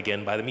amplified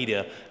again by the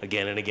media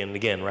again and again and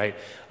again, right?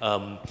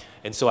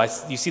 And so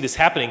you see this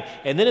happening,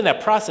 and then in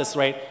that process,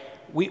 right,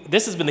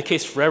 this has been the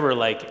case forever.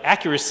 Like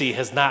accuracy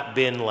has not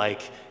been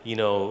like, I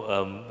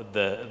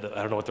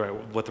don't know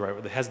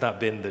it has not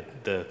been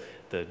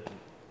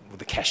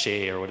the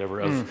cachet or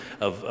whatever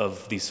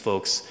of these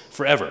folks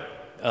forever.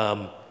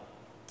 And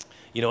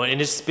it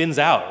just spins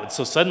out. And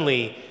so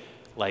suddenly,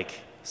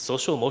 like,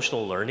 social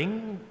emotional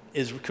learning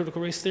is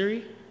critical race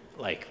theory?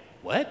 Like,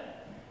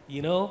 what?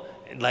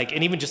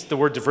 And even just the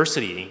word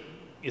diversity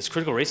is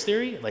critical race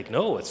theory? Like,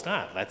 no, it's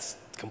not. That's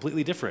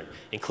completely different.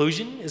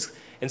 Inclusion is,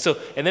 and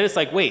then it's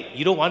like, wait,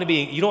 you don't want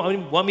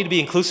me to be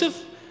inclusive,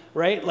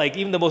 right? Like,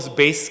 even the most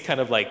base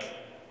kind of like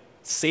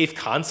safe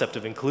concept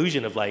of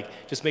inclusion of like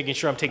just making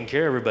sure I'm taking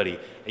care of everybody.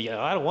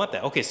 I don't want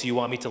that. Okay, so you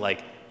want me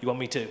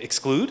to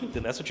exclude?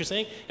 Then that's what you're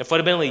saying? And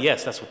fundamentally,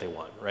 yes, that's what they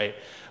want, right?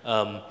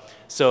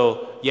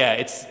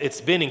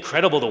 It's been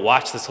incredible to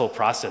watch this whole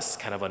process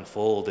kind of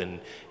unfold and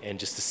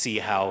just to see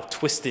how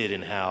twisted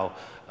and how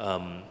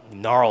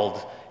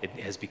gnarled it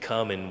has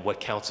become and what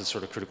counts as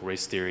sort of critical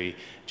race theory.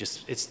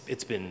 Just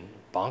it's been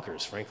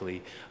bonkers,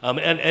 frankly. And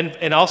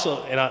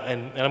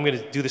I'm going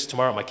to do this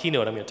tomorrow in my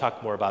keynote. I'm going to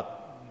talk more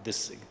about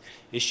this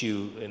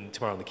issue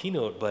tomorrow in the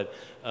keynote, but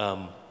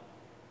I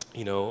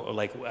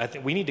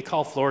think we need to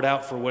call Florida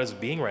out for what it's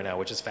being right now,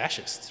 which is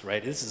fascist,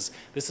 right? This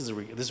is a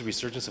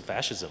resurgence of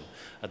fascism.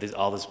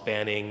 All this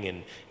banning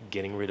and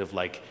getting rid of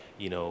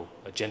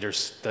gender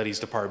studies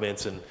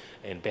departments and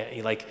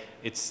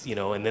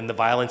then the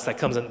violence that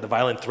comes, the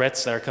violent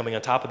threats that are coming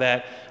on top of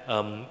that.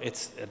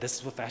 This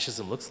is what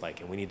fascism looks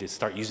like, and we need to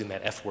start using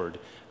that F word,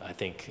 I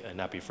think, and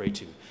not be afraid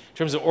to. In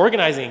terms of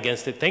organizing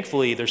against it,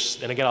 thankfully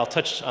and again I'll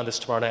touch on this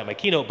tomorrow night in my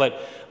keynote,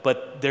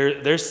 but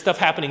there's stuff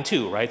happening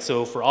too, right?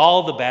 So for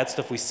all the bad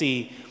stuff we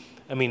see,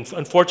 I mean,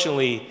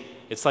 unfortunately,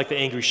 it's like the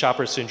angry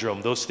shopper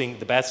syndrome.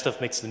 The bad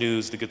stuff makes the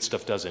news, the good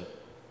stuff doesn't.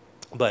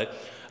 But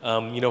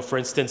for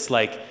instance,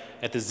 like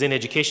at the Zen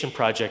Education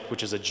Project,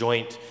 which is a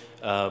joint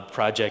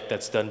project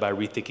that's done by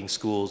Rethinking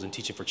Schools and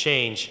Teaching for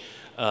Change,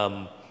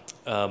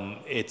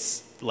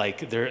 it's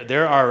like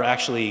there are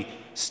actually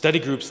study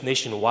groups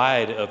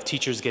nationwide of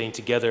teachers getting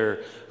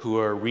together who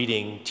are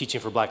reading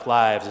Teaching for Black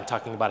Lives and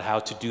talking about how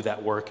to do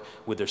that work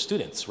with their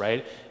students,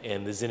 right?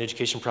 And the Zen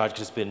Education Project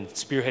has been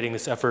spearheading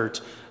this effort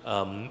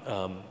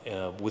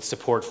with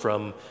support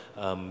from,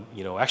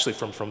 actually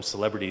from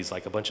celebrities,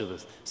 like a bunch of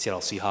the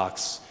Seattle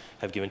Seahawks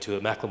have given to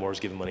it. Macklemore's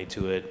given money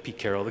to it. Pete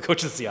Carroll, the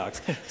coach of the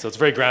Seahawks. So it's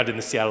very grounded in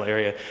the Seattle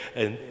area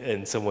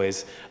in some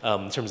ways,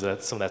 in terms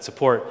of some of that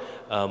support.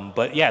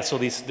 So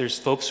there's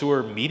folks who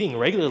are meeting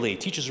regularly.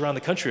 Teachers around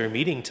the country are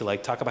meeting to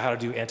talk about how to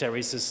do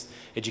anti-racist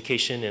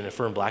education and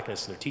affirm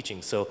blackness in their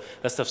teaching. So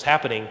that stuff's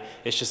happening.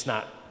 It's just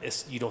not,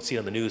 you don't see it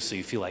on the news, so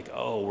you feel like,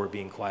 oh, we're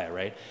being quiet,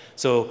 right?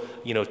 So,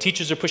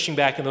 teachers are pushing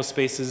back in those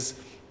spaces.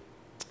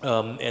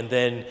 And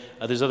then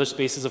there's other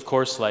spaces, of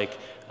course,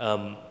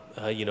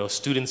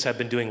 students have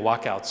been doing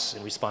walkouts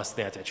in response to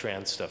the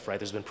anti-trans stuff, right?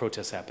 There's been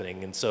protests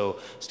happening, and so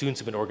students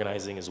have been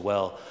organizing as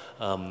well.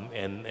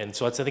 And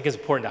so I think it's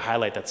important to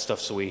highlight that stuff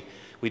so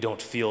we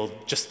don't feel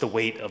just the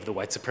weight of the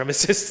white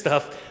supremacist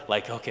stuff.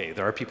 Like, okay,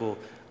 there are people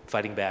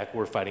fighting back,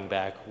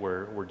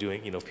 we're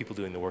doing, people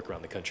doing the work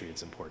around the country,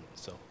 it's important,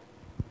 so.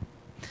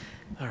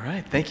 All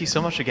right, thank you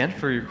so much again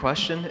for your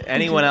question.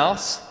 Anyone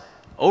else?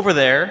 Over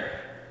there.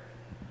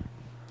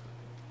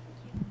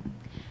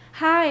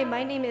 Hi,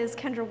 my name is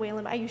Kendra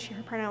Whalen. I use she,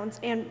 her pronouns.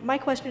 And my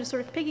question is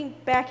sort of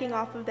piggybacking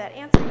off of that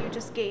answer you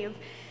just gave.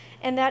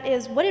 And that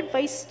is, what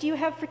advice do you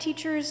have for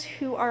teachers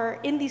who are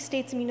in these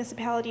states and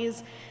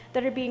municipalities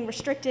that are being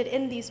restricted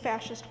in these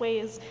fascist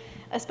ways,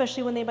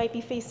 especially when they might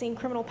be facing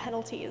criminal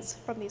penalties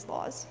from these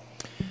laws?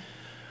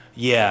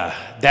 Yeah,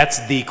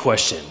 that's the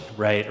question,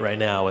 right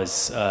now,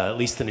 is at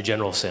least in a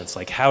general sense.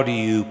 Like, how do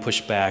you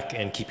push back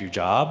and keep your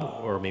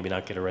job or maybe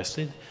not get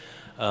arrested?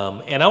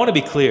 And I want to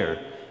be clear.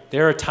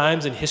 There are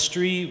times in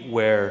history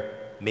where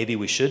maybe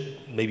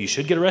you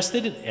should get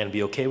arrested and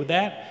be okay with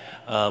that.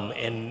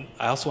 And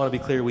I also want to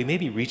be clear, we may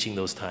be reaching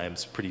those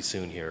times pretty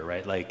soon here,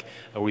 right? Like,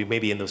 or we may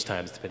be in those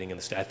times depending on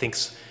the state. I think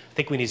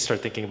we need to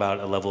start thinking about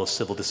a level of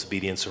civil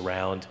disobedience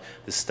around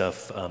this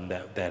stuff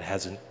that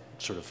hasn't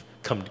sort of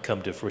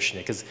come to fruition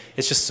yet, because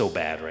it's just so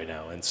bad right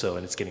now, and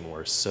it's getting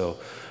worse. So,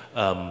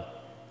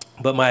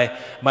 but my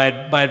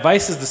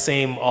advice is the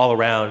same all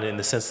around, in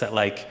the sense that,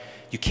 like,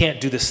 you can't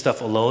do this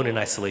stuff alone in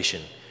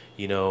isolation.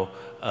 You know,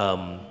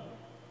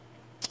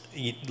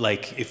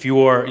 like if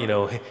you're, you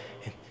know,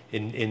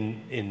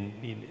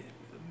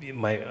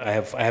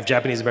 I have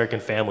Japanese American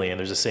family, and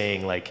there's a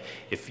saying, like,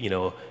 if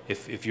you're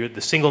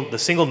the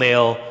single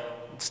nail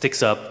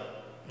sticks up,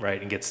 right,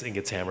 and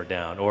gets hammered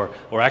down, or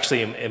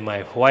actually in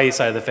my Hawaii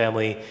side of the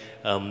family,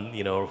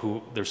 you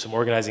know, there's some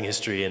organizing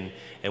history, and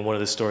one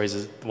of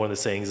the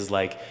sayings is,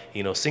 like,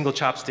 you know, single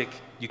chopstick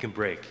you can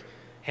break,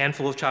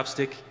 handful of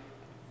chopstick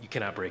you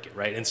cannot break it,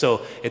 right? And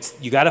so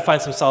you got to find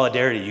some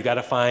solidarity, you got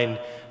to find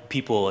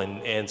people,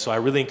 and so I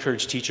really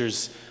encourage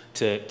teachers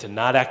to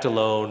not act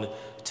alone,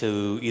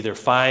 to either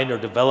find or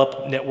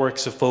develop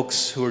networks of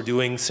folks who are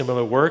doing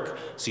similar work,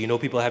 so you know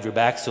people have your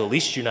back, so at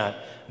least you're not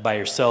by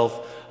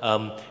yourself.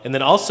 And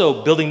then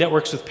also building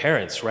networks with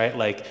parents, right?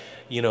 Like,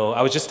 you know,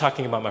 I was just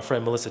talking about my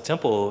friend Melissa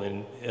Temple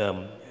in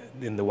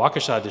the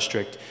Waukesha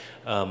district,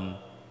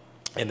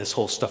 and this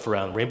whole stuff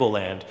around Rainbow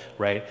Land,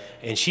 right?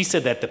 And she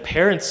said that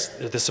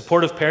the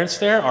supportive parents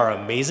there are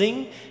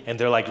amazing, and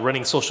they're like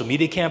running social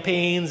media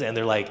campaigns, and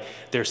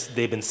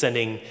they've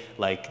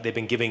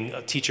been giving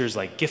teachers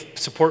like gift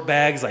support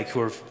bags, like,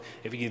 who are,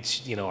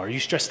 if you know, are you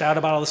stressed out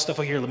about all this stuff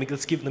over here? Let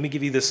me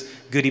give you this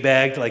goodie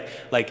bag.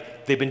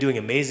 Like they've been doing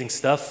amazing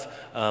stuff,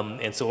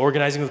 and so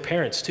organizing with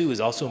parents too is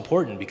also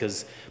important,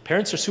 because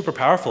parents are super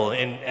powerful,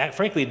 and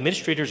frankly,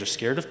 administrators are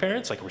scared of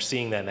parents. Like, we're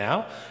seeing that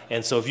now,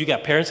 and so if you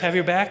got parents have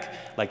your back,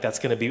 like, that's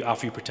going to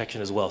offer you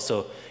protection as well.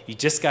 So you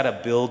just got to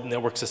build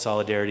networks of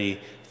solidarity,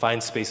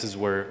 find spaces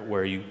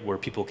where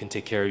people can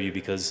take care of you,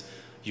 because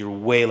you're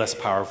way less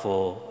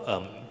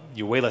powerful.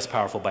 You're way less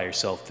powerful by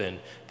yourself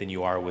than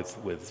you are with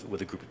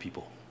a group of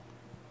people.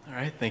 All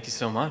right, thank you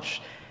so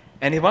much.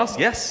 Anyone else?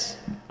 Yes,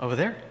 over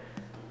there.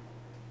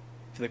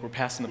 I feel like we're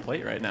passing the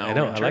plate right now. I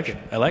know,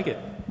 I like it.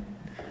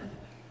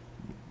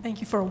 Thank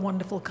you for a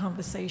wonderful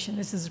conversation.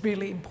 This is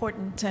really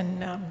important,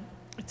 and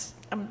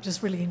I'm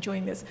just really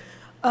enjoying this.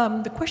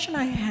 The question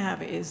I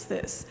have is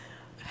this.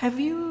 Have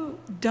you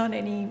done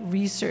any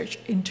research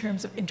in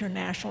terms of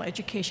international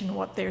education,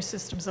 what their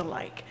systems are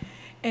like?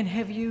 And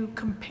have you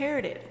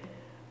compared it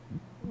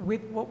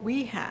with what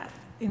we have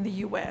in the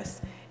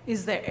US?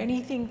 Is there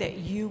anything that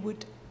you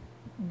would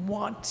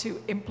want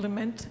to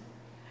implement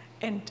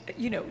and,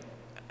 you know,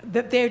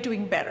 that they're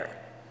doing better?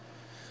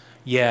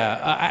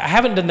 Yeah, I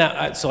haven't done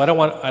that, so I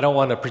don't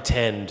want to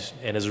pretend.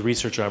 And as a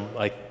researcher,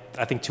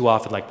 I think too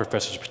often, like,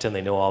 professors pretend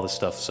they know all this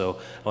stuff. So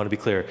I want to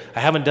be clear. I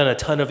haven't done a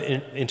ton of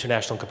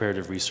international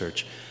comparative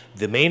research.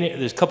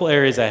 There's a couple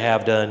areas I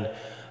have done.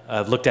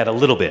 I've looked at a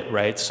little bit,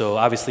 right? So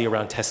obviously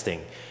around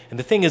testing. And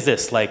the thing is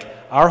this, like,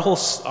 our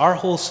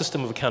whole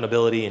system of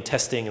accountability and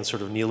testing and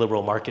sort of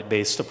neoliberal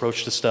market-based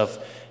approach to stuff,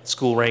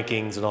 school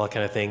rankings and all that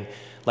kind of thing,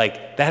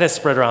 like, that has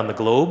spread around the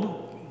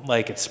globe.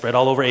 Like, it's spread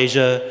all over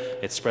Asia,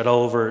 it's spread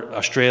all over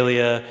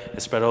Australia,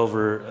 it's spread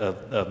over,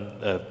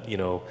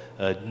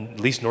 at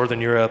least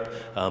Northern Europe,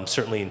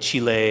 certainly in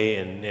Chile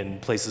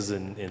and places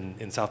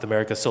in South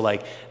America. So,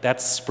 like,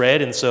 that's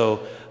spread. And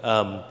so,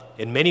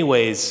 in many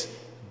ways,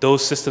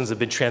 those systems have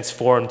been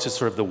transformed to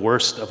sort of the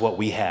worst of what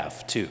we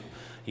have, too.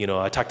 You know,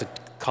 I talked to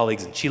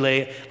colleagues in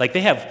Chile, like,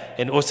 they have,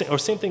 or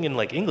same thing in,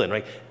 like, England,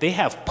 right? They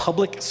have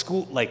public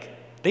school, like,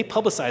 they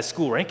publicize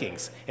school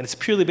rankings, and it's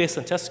purely based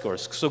on test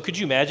scores. So could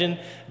you imagine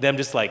them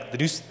just, like,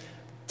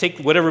 take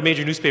whatever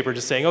major newspaper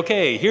just saying,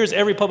 okay, here's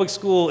every public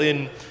school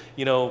in,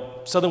 you know,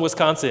 southern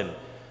Wisconsin.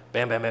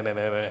 Bam, bam, bam, bam,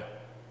 bam, bam.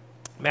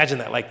 Imagine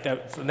that, like,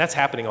 and that's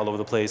happening all over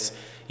the place.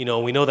 You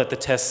know, we know that the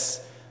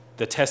test,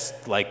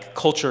 like,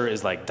 culture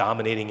is, like,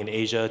 dominating in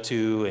Asia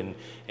too,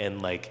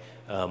 and like,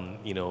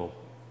 you know,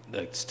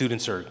 the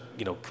students are,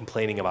 you know,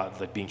 complaining about,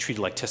 like, being treated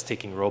like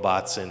test-taking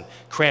robots, and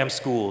cram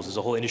schools. There's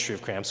a whole industry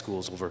of cram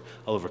schools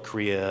all over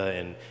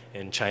Korea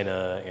and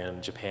China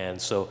and Japan.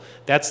 So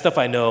that's stuff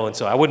I know, and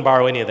so I wouldn't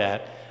borrow any of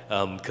that,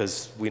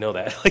 because we know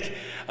that. Like,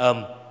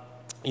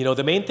 you know,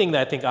 the main thing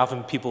that I think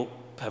often people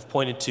have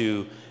pointed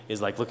to is,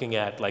 like, looking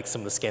at, like,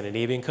 some of the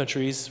Scandinavian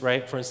countries,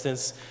 right? For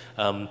instance,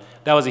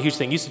 that was a huge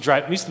thing. It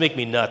used to make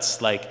me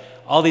nuts. Like,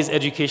 all these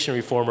education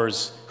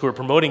reformers who are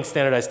promoting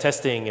standardized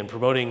testing and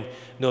promoting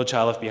No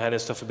Child Left Behind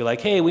and stuff would be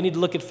like, hey, we need to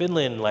look at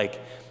Finland. Like,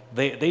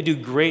 they do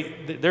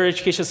great. Their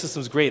education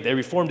system's great. They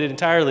reformed it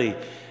entirely.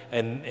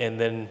 And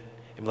then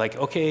I'm like,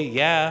 okay,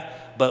 yeah,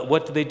 but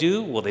what did they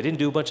do? Well, they didn't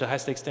do a bunch of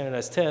high-stakes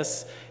standardized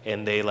tests,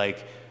 and they,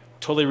 like,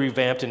 totally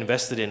revamped and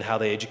invested in how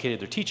they educated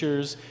their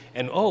teachers.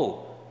 And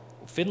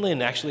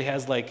Finland actually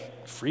has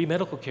like free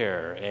medical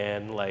care,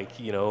 and like,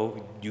 you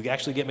know, you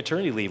actually get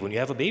maternity leave when you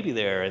have a baby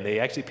there, and they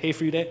actually pay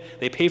for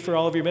they pay for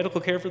all of your medical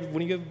care for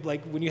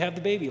when you have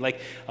the baby. Like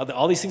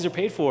all these things are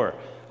paid for.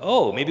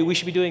 Oh, maybe we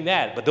should be doing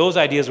that. But those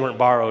ideas weren't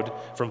borrowed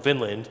from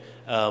Finland.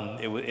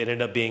 It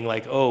ended up being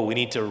like, oh, we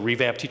need to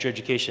revamp teacher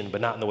education,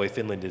 but not in the way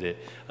Finland did it.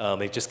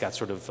 It just got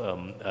sort of,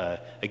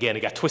 again,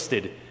 it got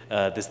twisted.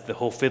 The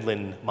whole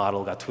Finland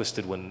model got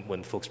twisted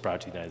when folks brought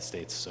it to the United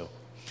States. So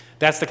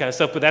that's the kind of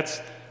stuff, but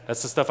that's the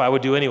stuff I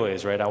would do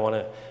anyways, right?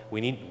 We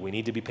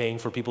need to be paying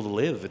for people to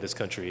live in this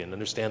country and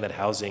understand that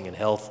housing and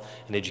health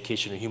and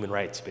education are human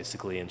rights,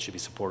 basically, and should be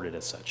supported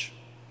as such.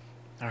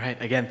 All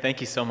right. Again, thank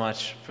you so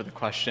much for the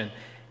question.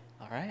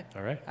 All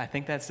right. I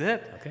think that's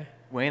it. Okay.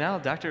 Wayne Al,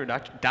 Dr.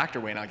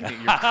 Wayne Al, give you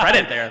your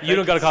credit there. You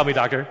don't got to call me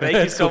doctor.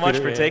 Thank you so much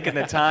for taking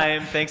the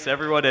time. Thanks to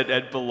everyone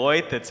at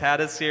Beloit that's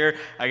had us here.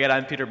 Again,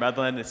 I'm Peter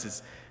Medlin.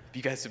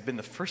 You guys have been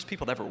the first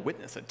people to ever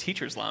witness a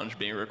teacher's lounge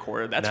being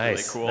recorded. That's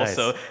really cool. Nice.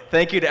 So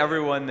thank you to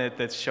everyone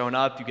that's shown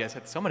up. You guys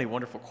had so many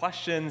wonderful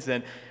questions,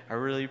 and I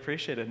really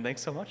appreciate it. And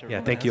thanks so much,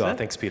 everyone. Yeah, thank you all.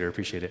 Thanks, Peter.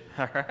 Appreciate it.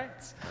 All right.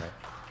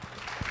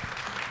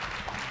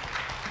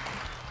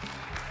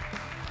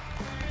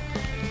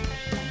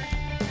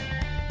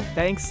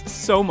 Thanks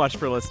so much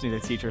for listening to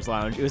Teacher's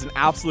Lounge. It was an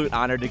absolute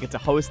honor to get to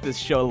host this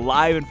show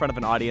live in front of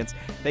an audience.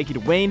 Thank you to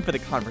Wayne for the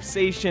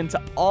conversation,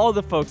 to all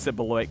the folks at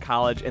Beloit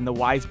College and the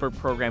Weissberg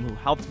program who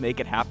helped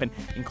make it happen,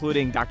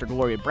 including Dr.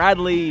 Gloria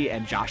Bradley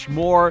and Josh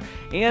Moore.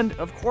 And,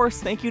 of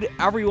course, thank you to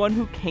everyone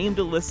who came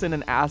to listen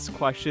and ask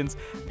questions.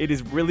 It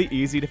is really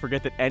easy to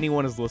forget that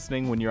anyone is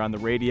listening when you're on the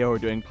radio or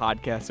doing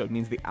podcasts, so it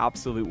means the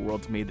absolute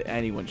world to me that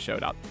anyone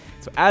showed up.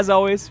 So, as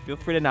always, feel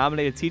free to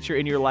nominate a teacher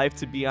in your life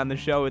to be on the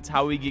show. It's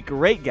how we get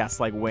great guests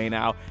like Wayne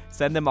Al.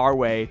 Send them our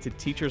way to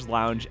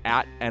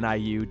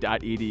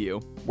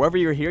teacherslounge@niu.edu. Wherever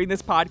you're hearing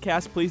this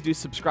podcast, please do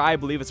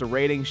subscribe, leave us a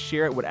rating,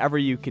 share it, whatever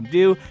you can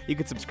do. You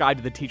can subscribe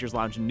to the Teachers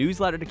Lounge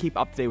newsletter to keep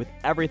up to date with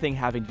everything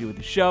having to do with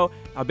the show.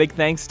 A big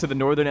thanks to the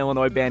Northern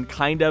Illinois band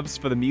Kind Ofs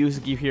for the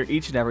music you hear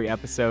each and every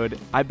episode.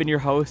 I've been your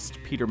host,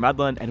 Peter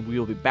Medlin, and we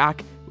will be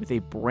back with a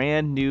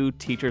brand new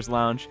Teachers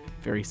Lounge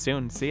very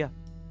soon. See ya.